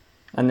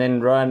 And then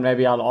Rowan,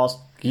 maybe I'll ask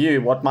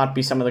you, what might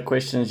be some of the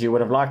questions you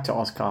would have liked to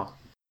ask Kyle?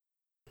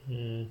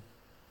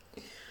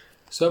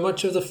 So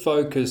much of the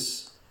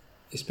focus,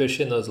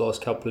 especially in those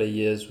last couple of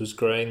years, was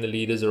growing the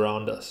leaders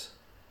around us,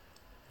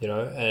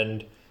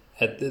 and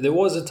there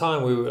was a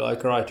time we were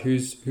like, right,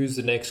 who's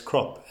the next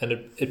crop, and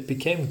it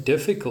became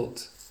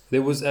difficult.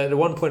 There was at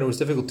one point it was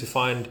difficult to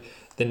find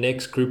the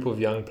next group of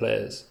young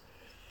players.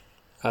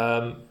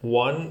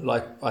 One,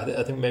 like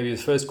I think maybe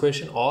the first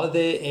question: are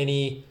there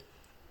any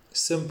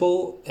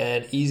simple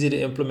and easy to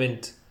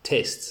implement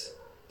tests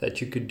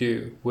that you could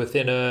do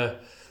within a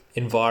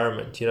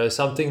environment?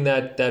 Something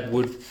that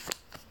would,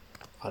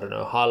 I don't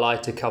know,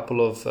 highlight a couple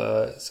of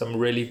some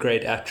really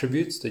great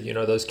attributes that,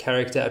 those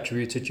character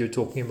attributes that you're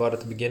talking about at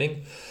the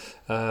beginning.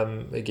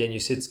 Again, you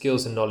said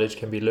skills and knowledge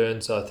can be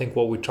learned. So I think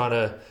what we're trying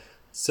to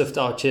sift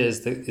out here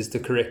is the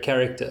correct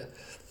character.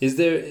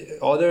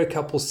 Are there a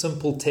couple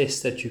simple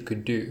tests that you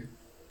could do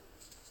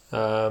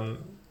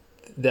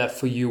that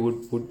for you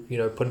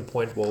would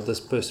pinpoint, well, this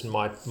person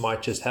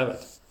might just have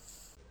it?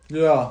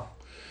 Yeah.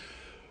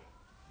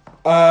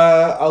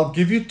 I'll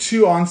give you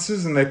two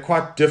answers, and they're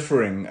quite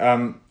differing.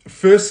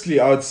 Firstly,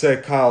 I would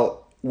say,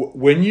 Kyle,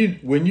 when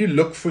you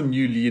look for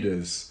new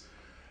leaders,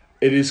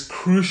 it is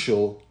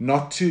crucial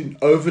not to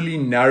overly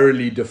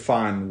narrowly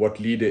define what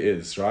leader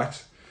is,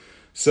 right?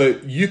 So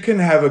you can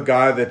have a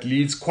guy that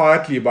leads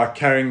quietly by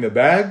carrying the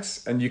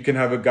bags, and you can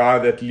have a guy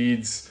that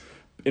leads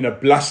in a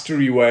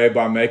blustery way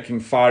by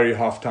making fiery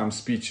halftime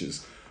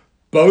speeches.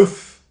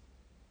 Both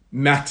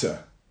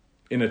matter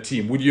in a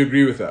team. Would you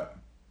agree with that?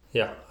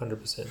 Yeah,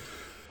 100%.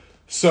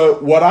 So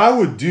what I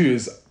would do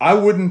is I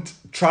wouldn't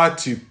try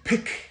to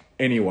pick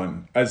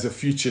anyone as a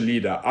future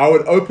leader. I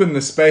would open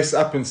the space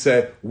up and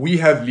say, we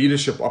have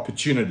leadership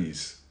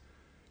opportunities.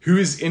 Who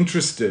is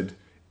interested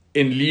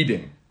in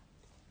leading?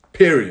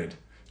 Period.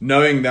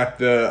 Knowing that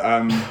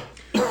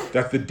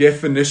the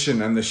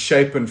definition and the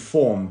shape and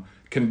form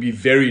can be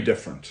very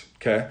different.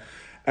 Okay.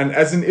 And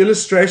as an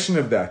illustration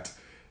of that,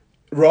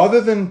 rather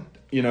than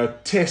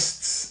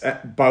tests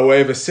by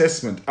way of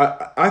assessment,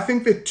 I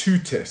think there are two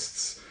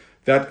tests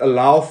that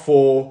allow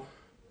for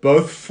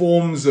both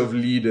forms of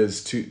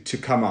leaders to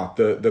come out,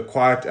 the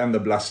quiet and the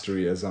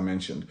blustery, as I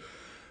mentioned.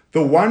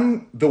 The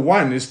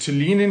one is to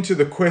lean into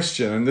the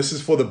question, and this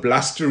is for the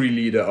blustery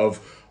leader, of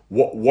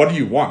what do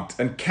you want?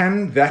 And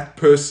can that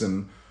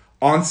person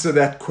answer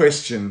that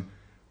question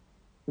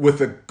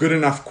with a good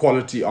enough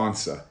quality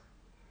answer?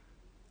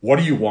 What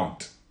do you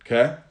want?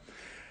 Okay.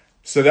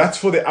 So that's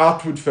for the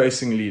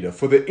outward-facing leader.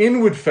 For the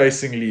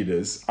inward-facing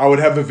leaders, I would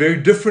have a very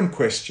different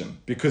question,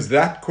 because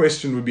that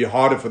question would be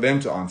harder for them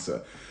to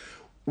answer,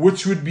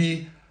 which would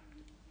be,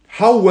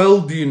 how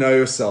well do you know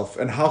yourself,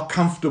 and how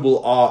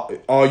comfortable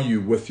are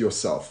you with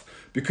yourself?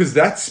 Because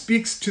that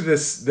speaks to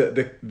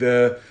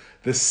the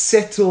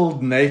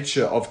settled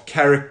nature of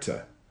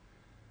character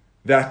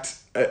that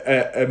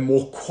a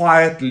more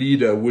quiet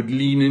leader would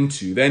lean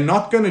into. They're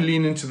not going to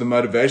lean into the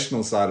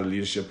motivational side of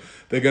leadership.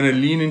 They're going to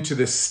lean into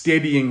the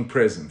steadying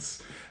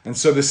presence. And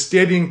so the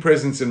steadying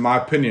presence, in my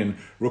opinion,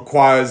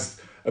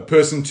 requires a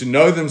person to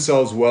know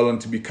themselves well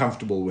and to be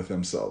comfortable with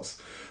themselves.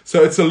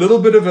 So it's a little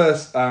bit of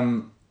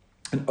an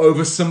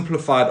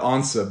oversimplified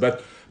answer,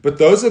 but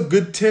those are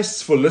good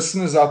tests for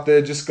listeners out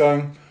there just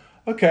going,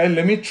 okay,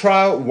 let me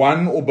try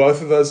one or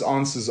both of those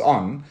answers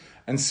on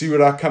and see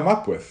what I come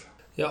up with.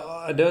 Yeah,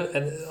 I don't,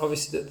 and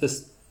obviously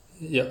the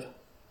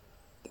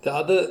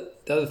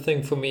other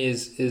thing for me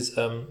is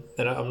and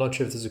I'm not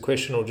sure if this is a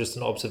question or just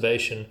an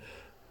observation.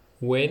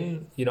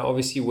 When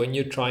obviously when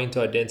you're trying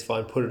to identify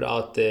and put it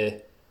out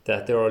there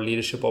that there are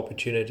leadership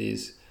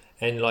opportunities,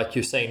 and like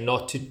you're saying,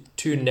 not to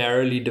too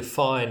narrowly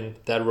define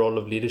that role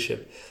of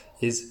leadership,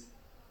 is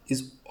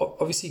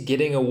obviously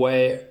getting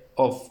away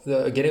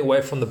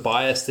from the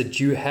bias that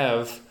you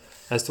have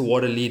as to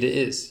what a leader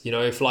is.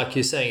 If, like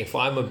you're saying, if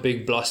I'm a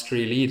big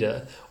blustery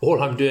leader,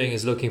 all I'm doing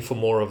is looking for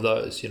more of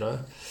those.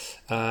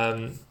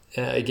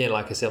 Again,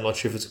 like I said, I'm not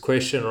sure if it's a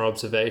question or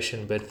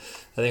observation, but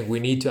I think we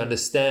need to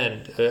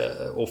understand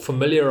or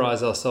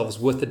familiarize ourselves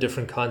with the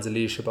different kinds of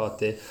leadership out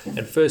there,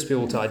 and first be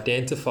able to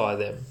identify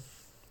them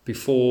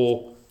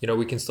before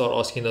we can start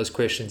asking those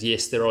questions.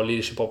 Yes, there are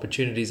leadership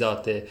opportunities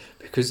out there,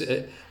 because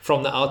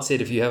from the outset,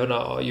 if you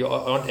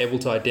aren't able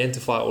to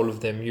identify all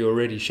of them, you're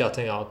already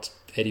shutting out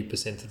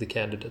 80% of the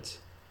candidates.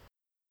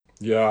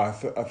 Yeah,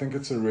 I think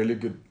it's a really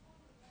good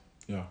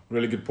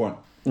point.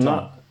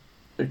 No,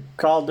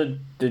 Carl,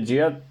 did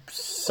you have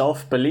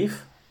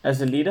self-belief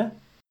as a leader?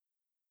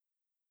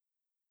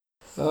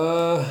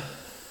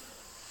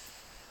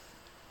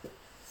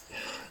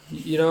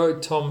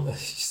 Tom,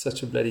 it's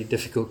such a bloody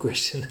difficult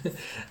question.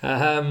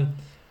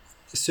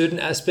 Certain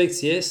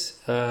aspects, yes,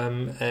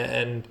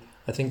 and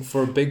I think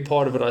for a big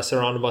part of it, I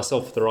surrounded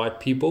myself with the right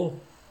people,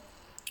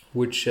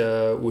 which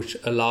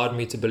allowed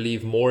me to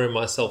believe more in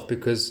myself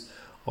because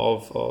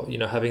of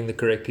having the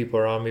correct people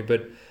around me.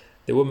 But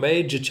there were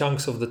major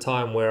chunks of the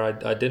time where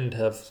I didn't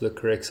have the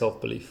correct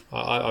self-belief.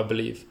 I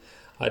believe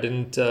I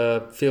didn't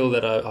feel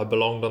that I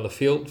belonged on the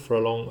field for a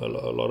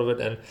lot of it,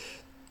 and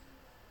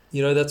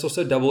that's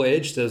also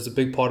double-edged. There's a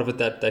big part of it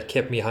that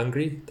kept me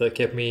hungry, that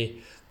kept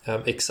me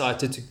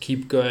excited to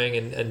keep going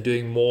and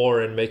doing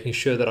more and making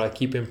sure that I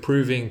keep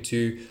improving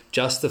to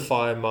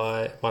justify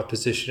my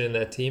position in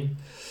that team.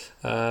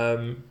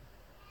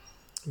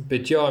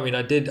 But yeah, I mean,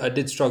 I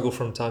did struggle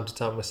from time to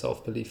time with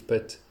self-belief,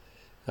 but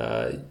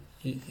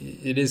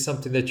it is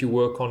something that you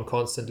work on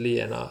constantly.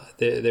 And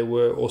there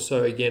were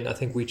also, again, I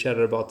think we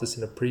chatted about this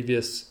in a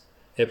previous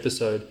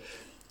episode,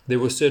 there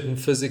were certain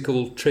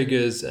physical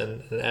triggers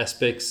and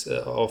aspects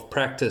of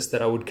practice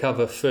that I would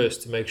cover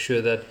first to make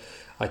sure that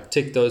I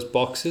tick those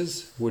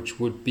boxes, which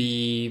would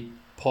be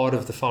part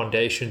of the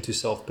foundation to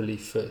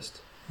self-belief first.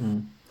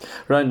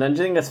 Rowan, don't you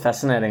think that's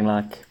fascinating?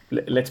 Like,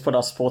 let's put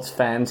our sports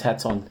fans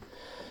hats on.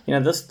 You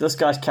know, this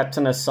guy's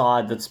captain a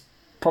side that's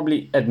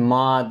probably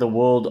admired the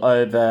world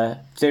over,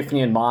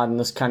 definitely admired in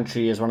this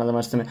country as one of the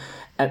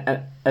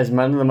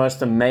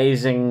most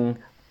amazing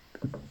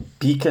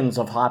beacons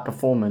of high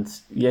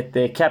performance, yet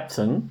their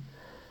captain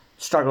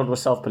struggled with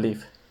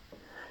self-belief.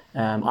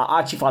 I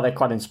actually find that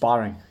quite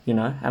inspiring, you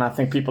know, and I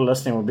think people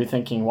listening will be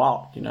thinking,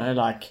 wow, you know,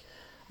 like,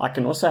 I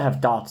can also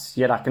have doubts,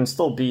 yet I can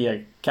still be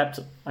a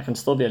captain. I can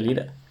still be a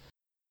leader.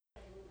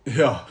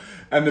 Yeah,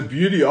 and the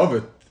beauty of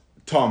it,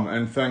 Tom,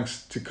 and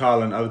thanks to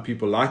Kyle and other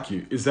people like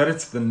you, is that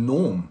it's the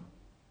norm.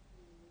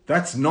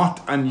 That's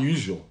not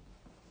unusual.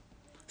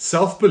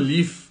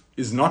 Self-belief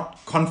is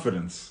not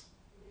confidence.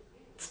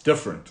 It's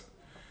different.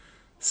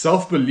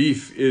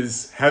 Self-belief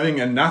is having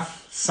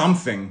enough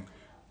something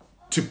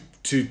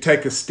to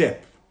take a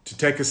step, to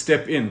take a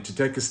step in, to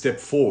take a step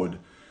forward.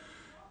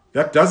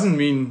 That doesn't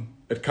mean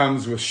it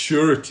comes with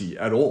surety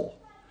at all.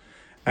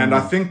 And I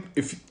think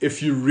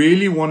if you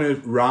really want to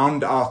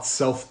round out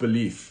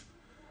self-belief,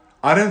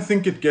 I don't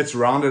think it gets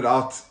rounded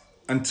out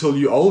until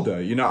you're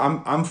older. You know,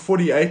 I'm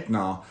 48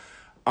 now.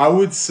 I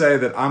would say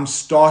that I'm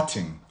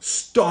starting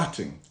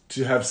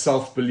to have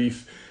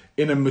self-belief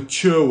in a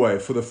mature way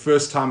for the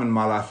first time in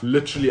my life,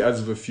 literally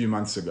as of a few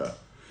months ago.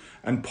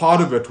 And part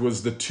of it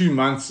was the 2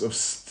 months of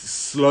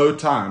slow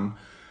time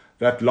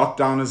that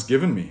lockdown has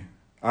given me.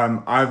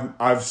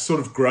 I've sort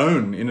of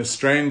grown in a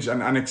strange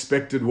and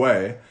unexpected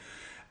way.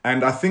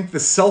 And I think the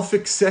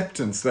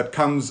self-acceptance that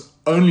comes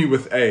only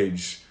with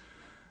age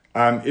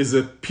is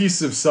a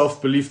piece of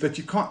self-belief that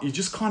you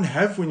just can't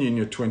have when you're in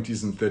your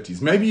 20s and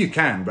 30s. Maybe you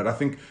can, but I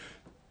think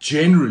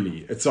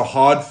generally it's a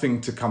hard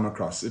thing to come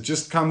across. It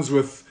just comes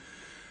with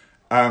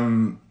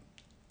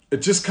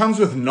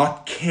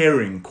not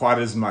caring quite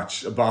as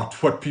much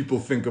about what people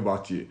think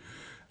about you.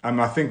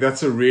 I think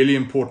that's a really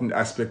important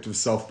aspect of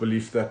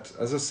self-belief that,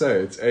 as I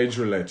say, it's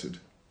age-related,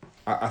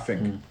 I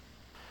think.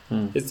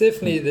 It's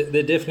definitely,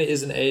 there definitely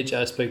is an age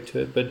aspect to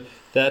it, but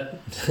that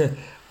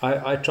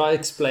I try to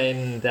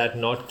explain that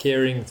not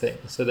caring thing.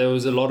 So there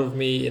was a lot of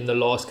me in the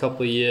last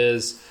couple of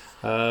years,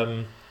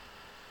 and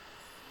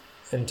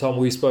Tom,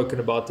 we've spoken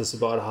about this,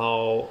 about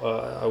how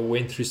I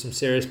went through some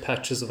serious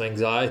patches of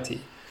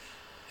anxiety,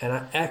 and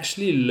I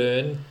actually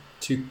learned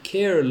to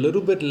care a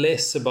little bit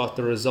less about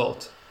the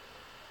result,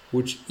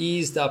 which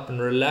eased up and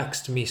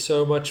relaxed me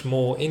so much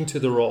more into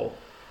the role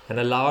and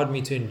allowed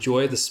me to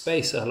enjoy the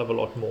space a hell of a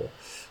lot more.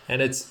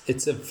 And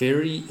it's a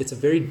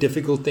very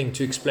difficult thing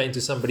to explain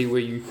to somebody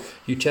where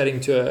you're chatting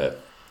to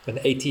an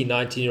 18,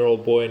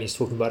 19-year-old boy and he's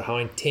talking about how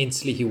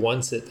intensely he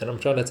wants it. And I'm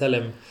trying to tell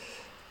him,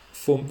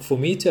 for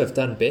me to have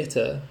done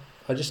better,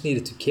 I just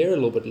needed to care a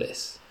little bit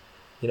less.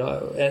 You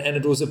know, and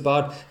it was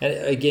about, and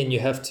again, you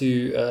have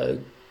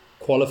to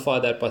qualify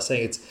that by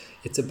saying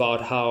it's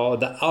about how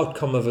the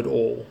outcome of it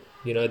all,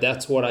 you know,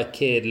 that's what I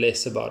cared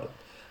less about.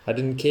 I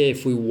didn't care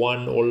if we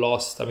won or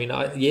lost. I mean,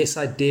 yes,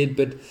 I did,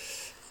 but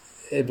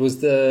it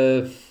was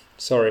the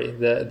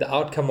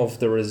outcome of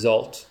the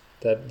result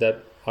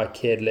that I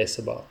cared less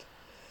about.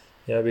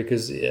 You know,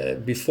 because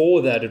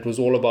before that, it was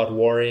all about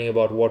worrying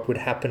about what would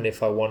happen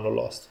if I won or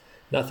lost.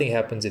 Nothing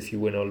happens if you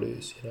win or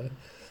lose, you know.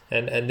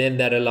 And then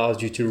that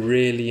allows you to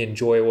really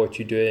enjoy what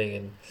you're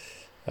doing.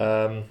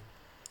 And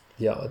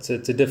it's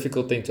a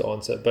difficult thing to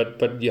answer.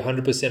 But you're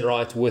 100%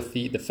 right with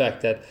the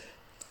fact that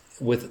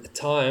with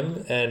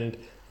time, and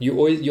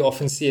you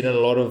often see it in a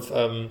lot of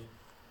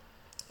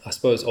I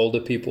suppose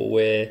older people,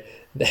 where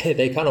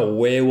they kind of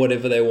wear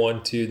whatever they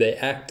want to, they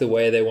act the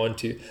way they want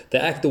to, they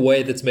act the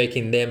way that's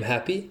making them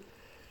happy.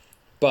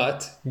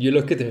 But you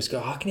look at them and go,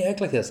 how can you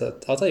act like this?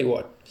 I'll tell you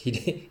what,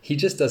 he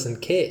just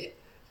doesn't care.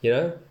 You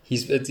know,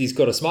 he's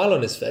got a smile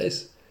on his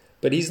face,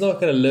 but he's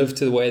not going to live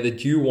to the way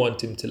that you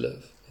want him to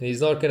live. And he's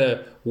not going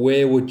to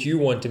wear what you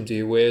want him to.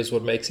 He wears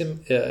what makes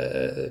him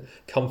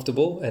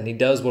comfortable, and he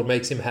does what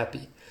makes him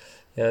happy.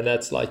 And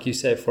that's, like you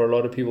say, for a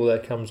lot of people,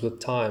 that comes with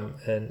time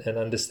and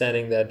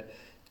understanding that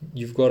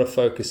you've got to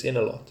focus in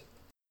a lot.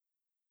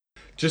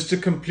 Just to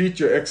complete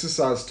your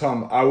exercise,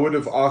 Tom, I would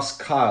have asked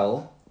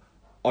Kyle,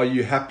 are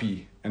you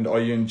happy and are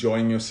you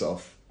enjoying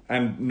yourself?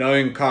 And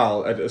knowing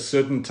Kyle, at a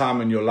certain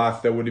time in your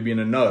life, there would have been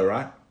a no,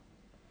 right?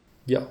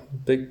 Yeah,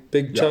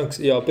 big chunks.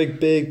 Yeah,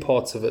 big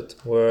parts of it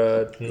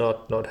were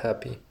not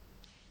happy.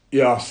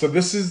 Yeah, so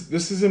this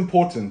is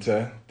important.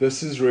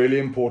 This is really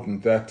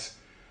important that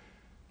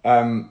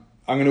I'm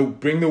going to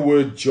bring the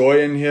word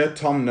joy in here.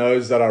 Tom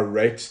knows that I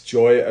rate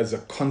joy as a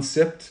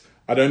concept.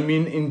 I don't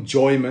mean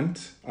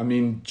enjoyment. I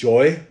mean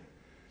joy.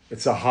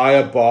 It's a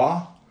higher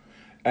bar.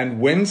 And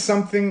when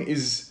something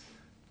is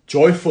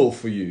joyful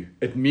for you,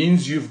 it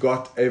means you've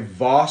got a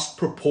vast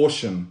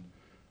proportion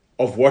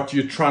of what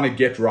you're trying to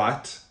get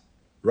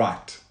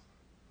right.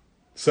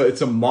 So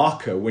it's a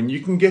marker. When you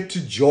can get to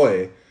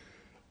joy,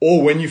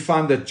 or when you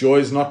find that joy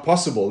is not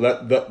possible,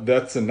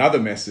 that's another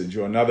message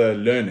or another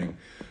learning.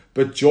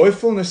 But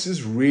joyfulness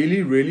is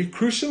really, really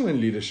crucial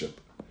in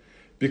leadership,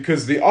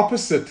 because the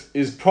opposite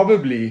is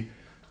probably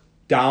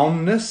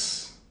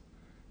downness,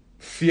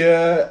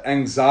 fear,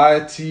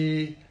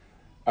 anxiety,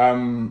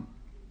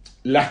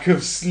 lack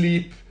of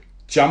sleep,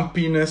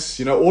 jumpiness,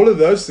 all of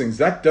those things.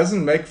 That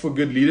doesn't make for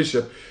good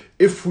leadership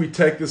if we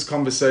take this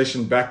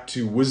conversation back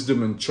to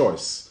wisdom and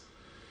choice.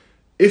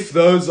 If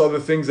those are the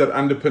things that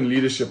underpin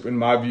leadership, in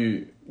my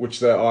view, which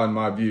they are in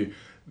my view,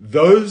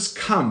 those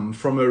come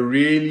from a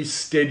really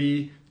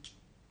steady,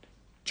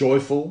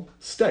 joyful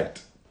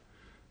state.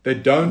 They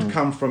don't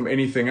come from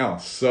anything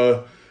else.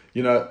 So,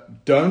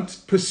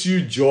 don't pursue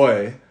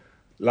joy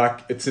like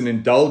it's an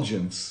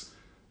indulgence.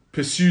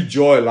 Pursue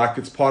joy like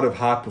it's part of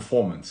high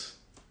performance.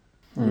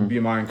 Would be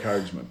my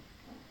encouragement.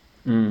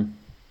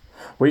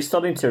 We're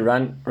starting to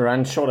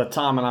run short of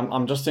time, and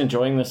I'm just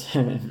enjoying this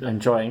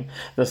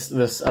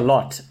a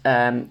lot. So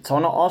I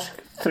want to ask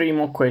 3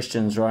 more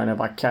questions, Rowan, if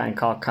I can.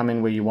 Carl, come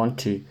in where you want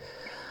to.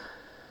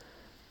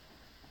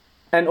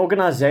 An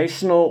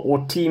organizational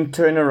or team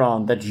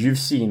turnaround that you've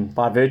seen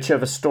by virtue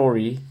of a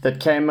story that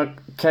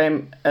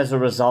came as a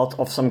result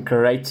of some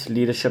great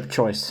leadership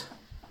choice.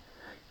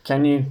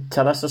 Can you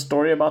tell us a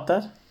story about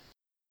that?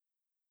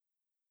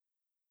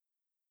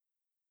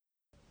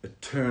 A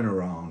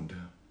turnaround.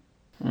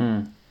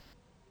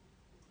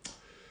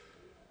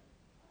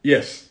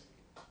 Yes,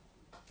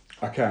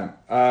 I can.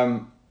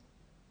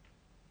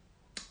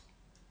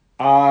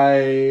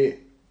 I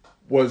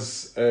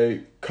was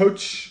a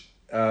coach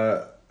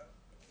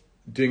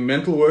doing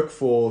mental work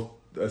for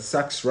a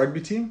Sachs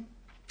rugby team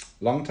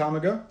long time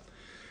ago.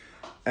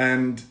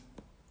 And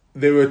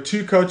there were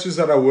 2 coaches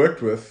that I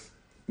worked with,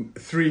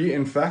 3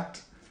 in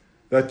fact,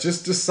 that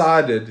just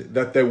decided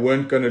that they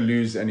weren't going to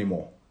lose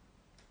anymore.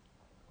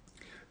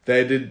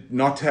 They did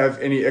not have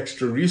any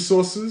extra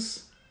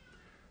resources.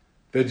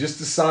 They just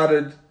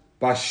decided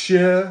by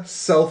sheer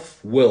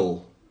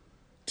self-will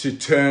to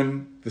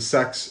turn the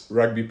Sachs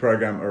rugby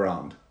program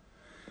around.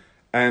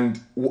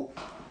 And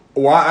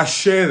why I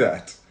share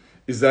that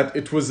is that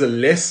it was a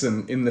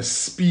lesson in the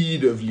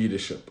speed of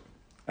leadership.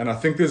 And I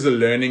think there's a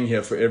learning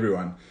here for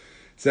everyone.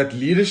 It's that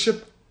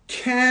leadership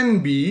can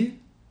be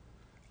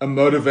a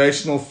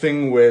motivational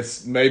thing where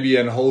maybe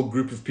a whole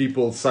group of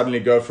people suddenly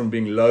go from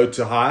being low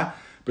to high,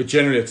 but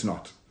generally it's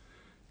not.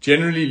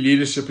 Generally,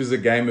 leadership is a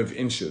game of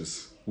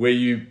inches where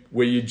you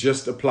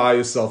just apply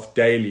yourself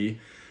daily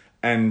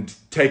and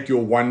take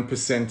your 1%,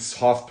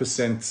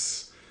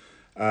 0.5%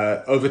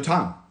 over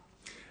time.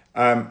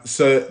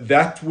 So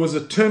that was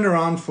a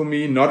turnaround for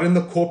me, not in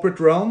the corporate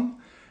realm.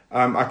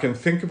 I can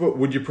think of it.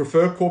 Would you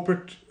prefer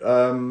corporate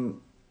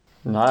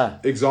No,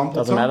 example?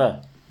 Doesn't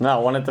matter. No, I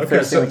wanted the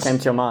first thing that came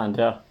to your mind.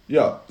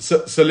 Yeah.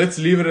 So let's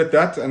leave it at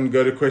that and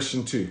go to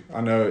question 2.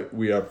 I know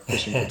we are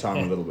pushing for time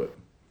a little bit.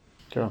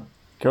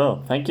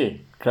 Cool. Thank you.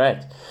 Great.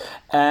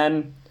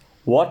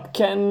 What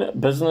can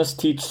business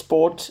teach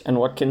sport, and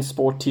what can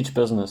sport teach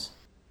business?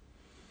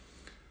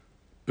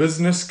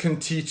 Business can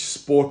teach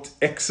sport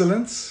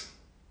excellence.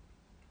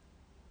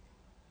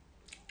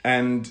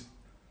 And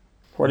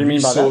what do you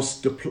mean by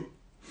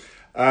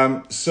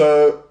that?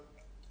 So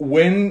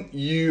when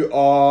you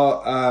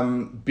are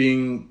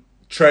being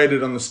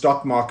traded on the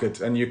stock market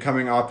and you're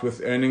coming out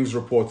with earnings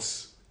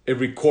reports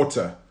every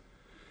quarter,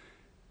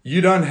 you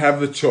don't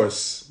have the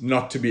choice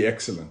not to be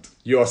excellent.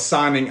 You are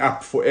signing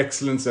up for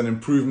excellence and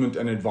improvement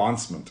and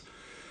advancement.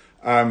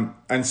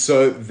 And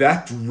so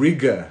that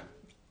rigor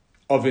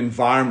of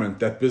environment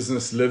that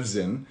business lives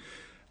in,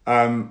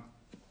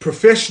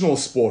 professional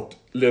sport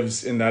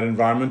lives in that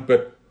environment,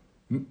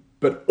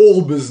 but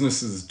all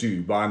businesses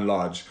do by and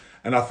large.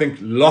 And I think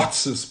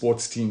lots of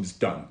sports teams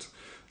don't.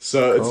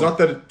 So It's not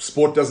that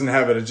sport doesn't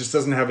have it just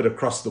doesn't have it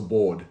across the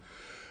board.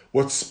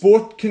 What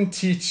sport can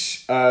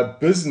teach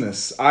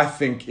business, I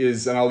think,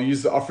 is, and I'll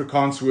use the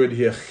Afrikaans word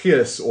here,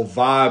 gees or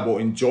vibe or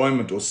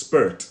enjoyment or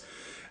spirit.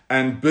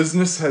 And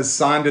business has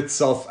signed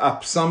itself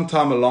up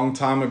sometime a long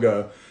time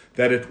ago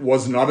that it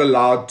was not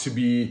allowed to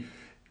be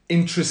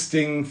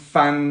interesting,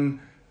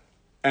 fun,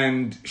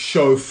 and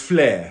show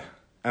flair.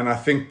 And I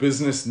think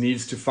business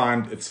needs to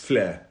find its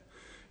flair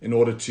in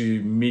order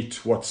to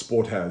meet what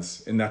sport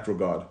has in that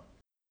regard.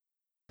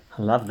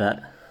 I love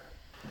that.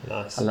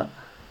 Nice. I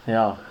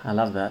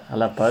love that. I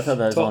love both of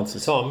those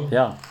answers. Tom,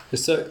 yeah,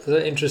 it's so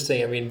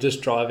interesting. I mean,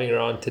 just driving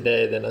around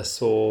today, then I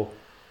saw,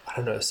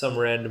 some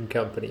random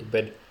company,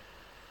 but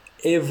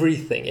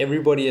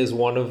everybody as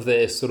one of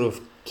their sort of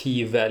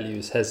key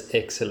values has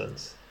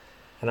excellence.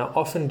 And I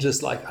often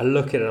just I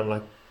look at it, I'm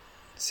like,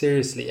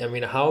 seriously, I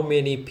mean, how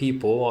many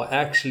people are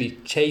actually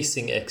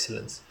chasing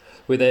excellence?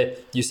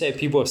 You say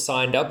people have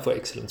signed up for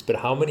excellence, but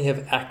how many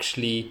have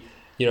actually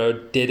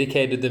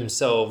dedicated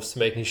themselves to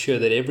making sure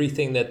that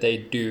everything that they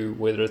do,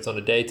 whether it's on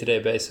a day-to-day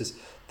basis,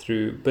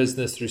 through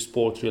business, through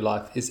sport, through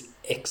life, is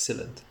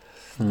excellent.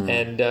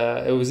 And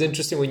it was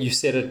interesting when you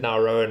said it now,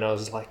 Rowan. I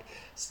was like,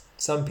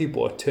 some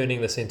people are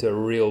turning this into a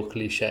real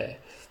cliche.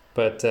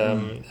 But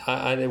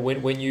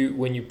when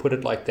you put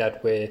it like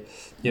that, where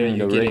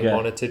you're getting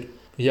monitored,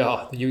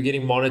 you're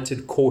getting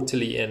monitored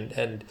quarterly,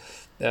 and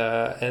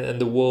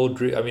the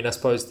world. I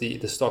suppose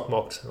the stock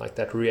markets and like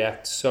that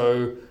react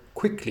so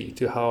quickly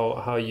to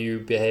how you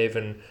behave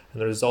and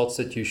the results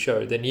that you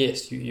show. Then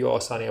yes, you are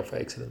signing up for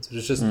excellence. It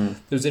was just it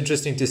was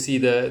interesting to see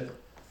the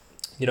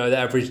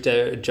average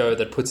Joe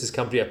that puts his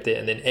company up there,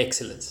 and then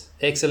excellence.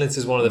 Excellence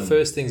is one of the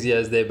first things he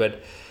has there,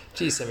 but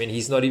geez,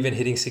 he's not even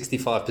hitting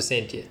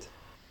 65% yet.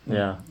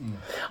 Yeah,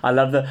 I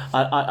love that.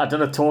 I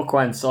did a talk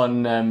once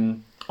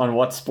on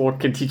what sport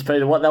can teach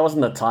people. That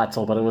wasn't the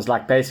title, but it was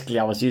like basically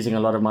I was using a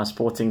lot of my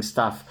sporting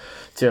stuff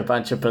to a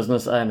bunch of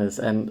business owners,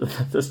 and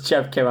this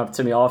chap came up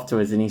to me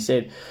afterwards and he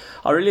said,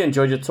 "I really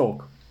enjoyed your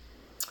talk,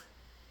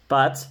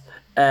 but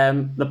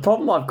the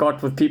problem I've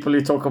got with people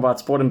who talk about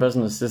sport and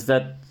business is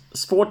that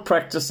sport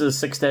practices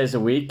 6 days a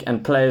week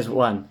and plays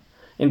 1.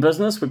 In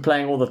business, we're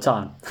playing all the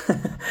time."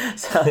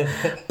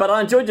 But I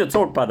enjoyed your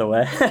talk, by the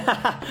way.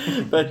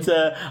 But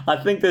I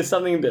think there's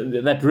something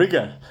that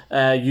rigor.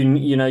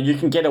 You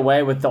can get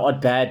away with the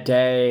odd bad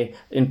day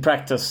in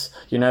practice,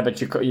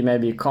 but you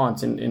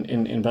can't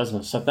in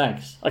business. So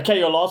thanks. Okay,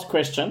 your last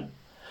question.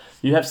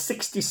 You have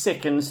 60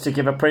 seconds to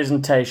give a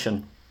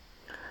presentation.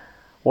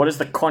 What is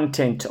the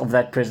content of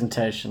that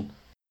presentation?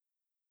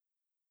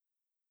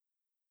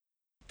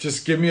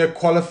 Just give me a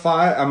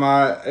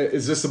qualifier.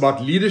 Is this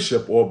about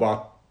leadership or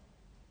about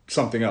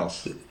something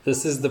else?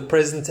 This is the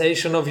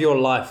presentation of your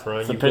life,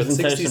 right? You've got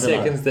 60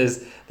 seconds.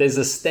 There's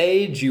a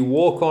stage you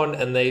walk on,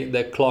 and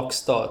the clock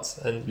starts,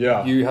 and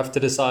you have to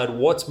decide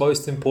what's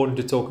most important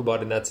to talk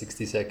about in that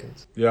 60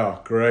 seconds. Yeah,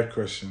 great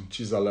question.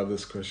 Jeez, I love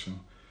this question.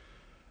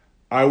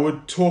 I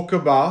would talk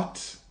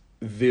about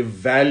the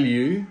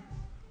value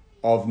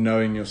of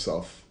knowing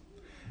yourself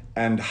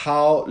and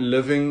how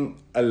living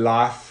a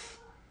life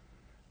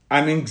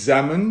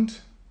unexamined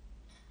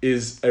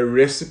is a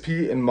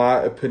recipe, in my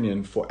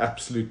opinion, for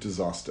absolute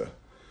disaster.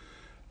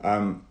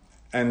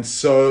 And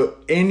so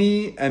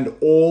any and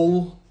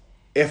all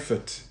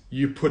effort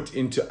you put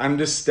into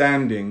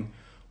understanding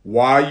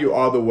why you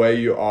are the way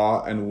you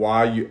are and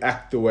why you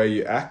act the way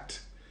you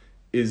act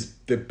is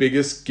the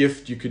biggest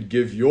gift you could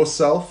give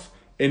yourself,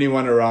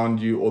 anyone around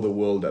you, or the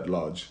world at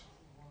large.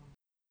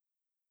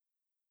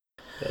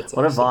 That's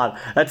what awesome. A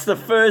vibe. That's the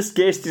first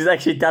guest who's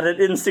actually done it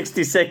in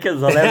 60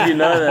 seconds. I'll have you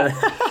know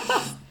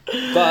that.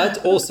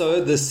 But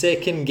also the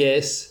second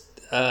guest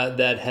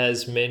that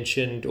has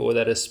mentioned or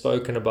that has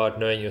spoken about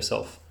knowing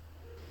yourself.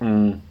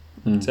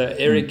 So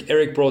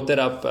Eric brought that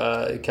up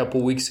a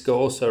couple of weeks ago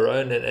also,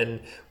 Rowan, and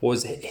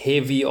was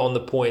heavy on the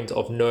point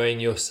of knowing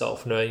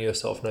yourself,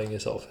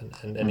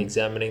 and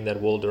examining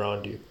that world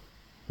around you.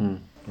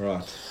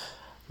 Right.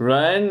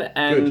 Rowan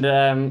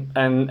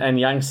and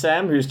young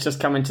Sam, who's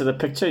just come into the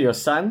picture, your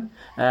son.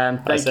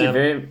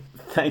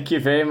 Thank you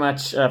very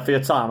much for your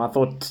time.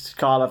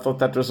 Carl, I thought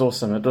that was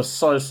awesome. It was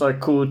so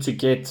cool to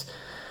get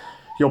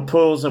your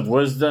pearls of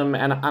wisdom,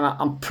 and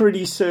I'm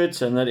pretty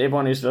certain that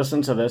everyone who's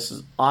listened to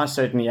this, I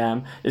certainly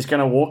am, is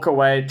going to walk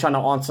away trying to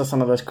answer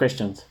some of those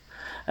questions.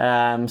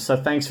 So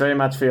thanks very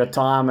much for your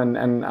time,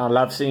 and I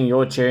love seeing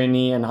your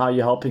journey and how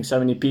you're helping so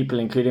many people,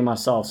 including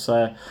myself.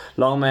 So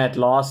long may it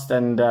last,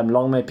 and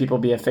long may people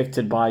be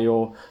affected by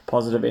your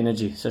positive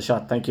energy. So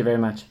Shad, thank you very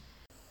much.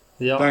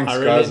 Yeah, thanks, I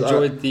really guys.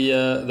 enjoyed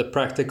the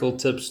practical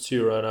tips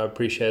too, and I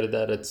appreciated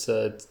that.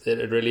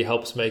 It really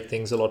helps make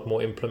things a lot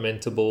more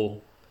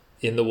implementable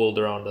in the world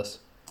around us.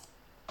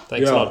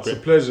 Thanks a lot, it's a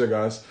pleasure,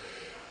 guys.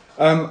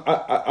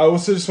 I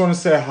also just want to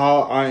say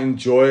how I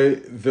enjoy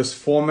this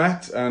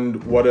format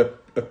and what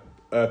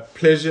a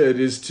pleasure it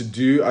is to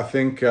do. I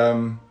think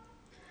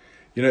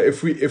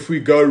if we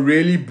go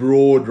really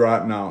broad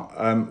right now,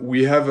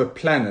 we have a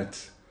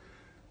planet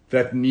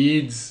that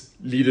needs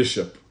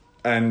leadership.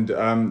 And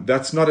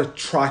that's not a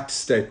trite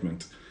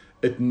statement.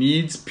 It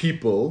needs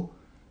people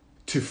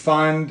to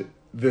find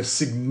the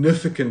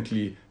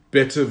significantly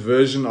better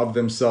version of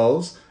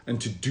themselves and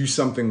to do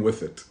something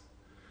with it.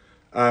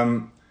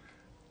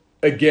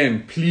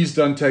 Again, please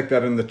don't take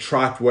that in the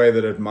trite way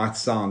that it might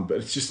sound, but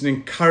it's just an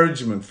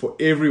encouragement for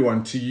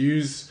everyone to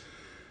use.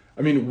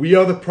 We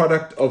are the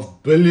product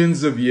of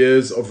billions of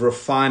years of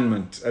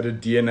refinement at a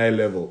DNA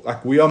level.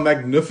 Like, we are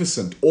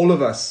magnificent, all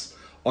of us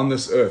on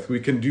this earth. We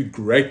can do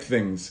great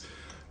things.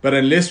 But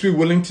unless we're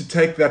willing to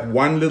take that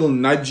one little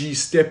nudgy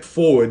step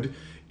forward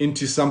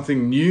into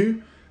something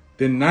new,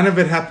 then none of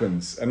it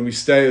happens and we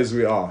stay as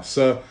we are.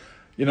 So,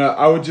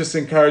 I would just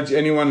encourage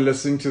anyone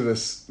listening to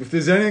this, if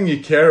there's anything you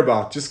care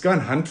about, just go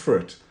and hunt for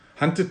it.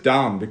 Hunt it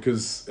down,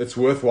 because it's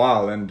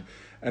worthwhile,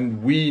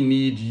 and we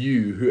need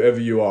you, whoever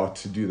you are,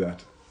 to do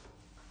that.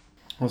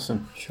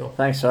 Awesome. Sure.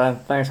 Thanks, Ryan.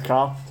 Thanks,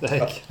 Carl.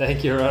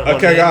 Thank you, Ryan.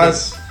 Okay,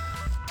 guys.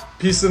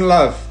 Peace and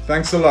love.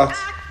 Thanks a lot.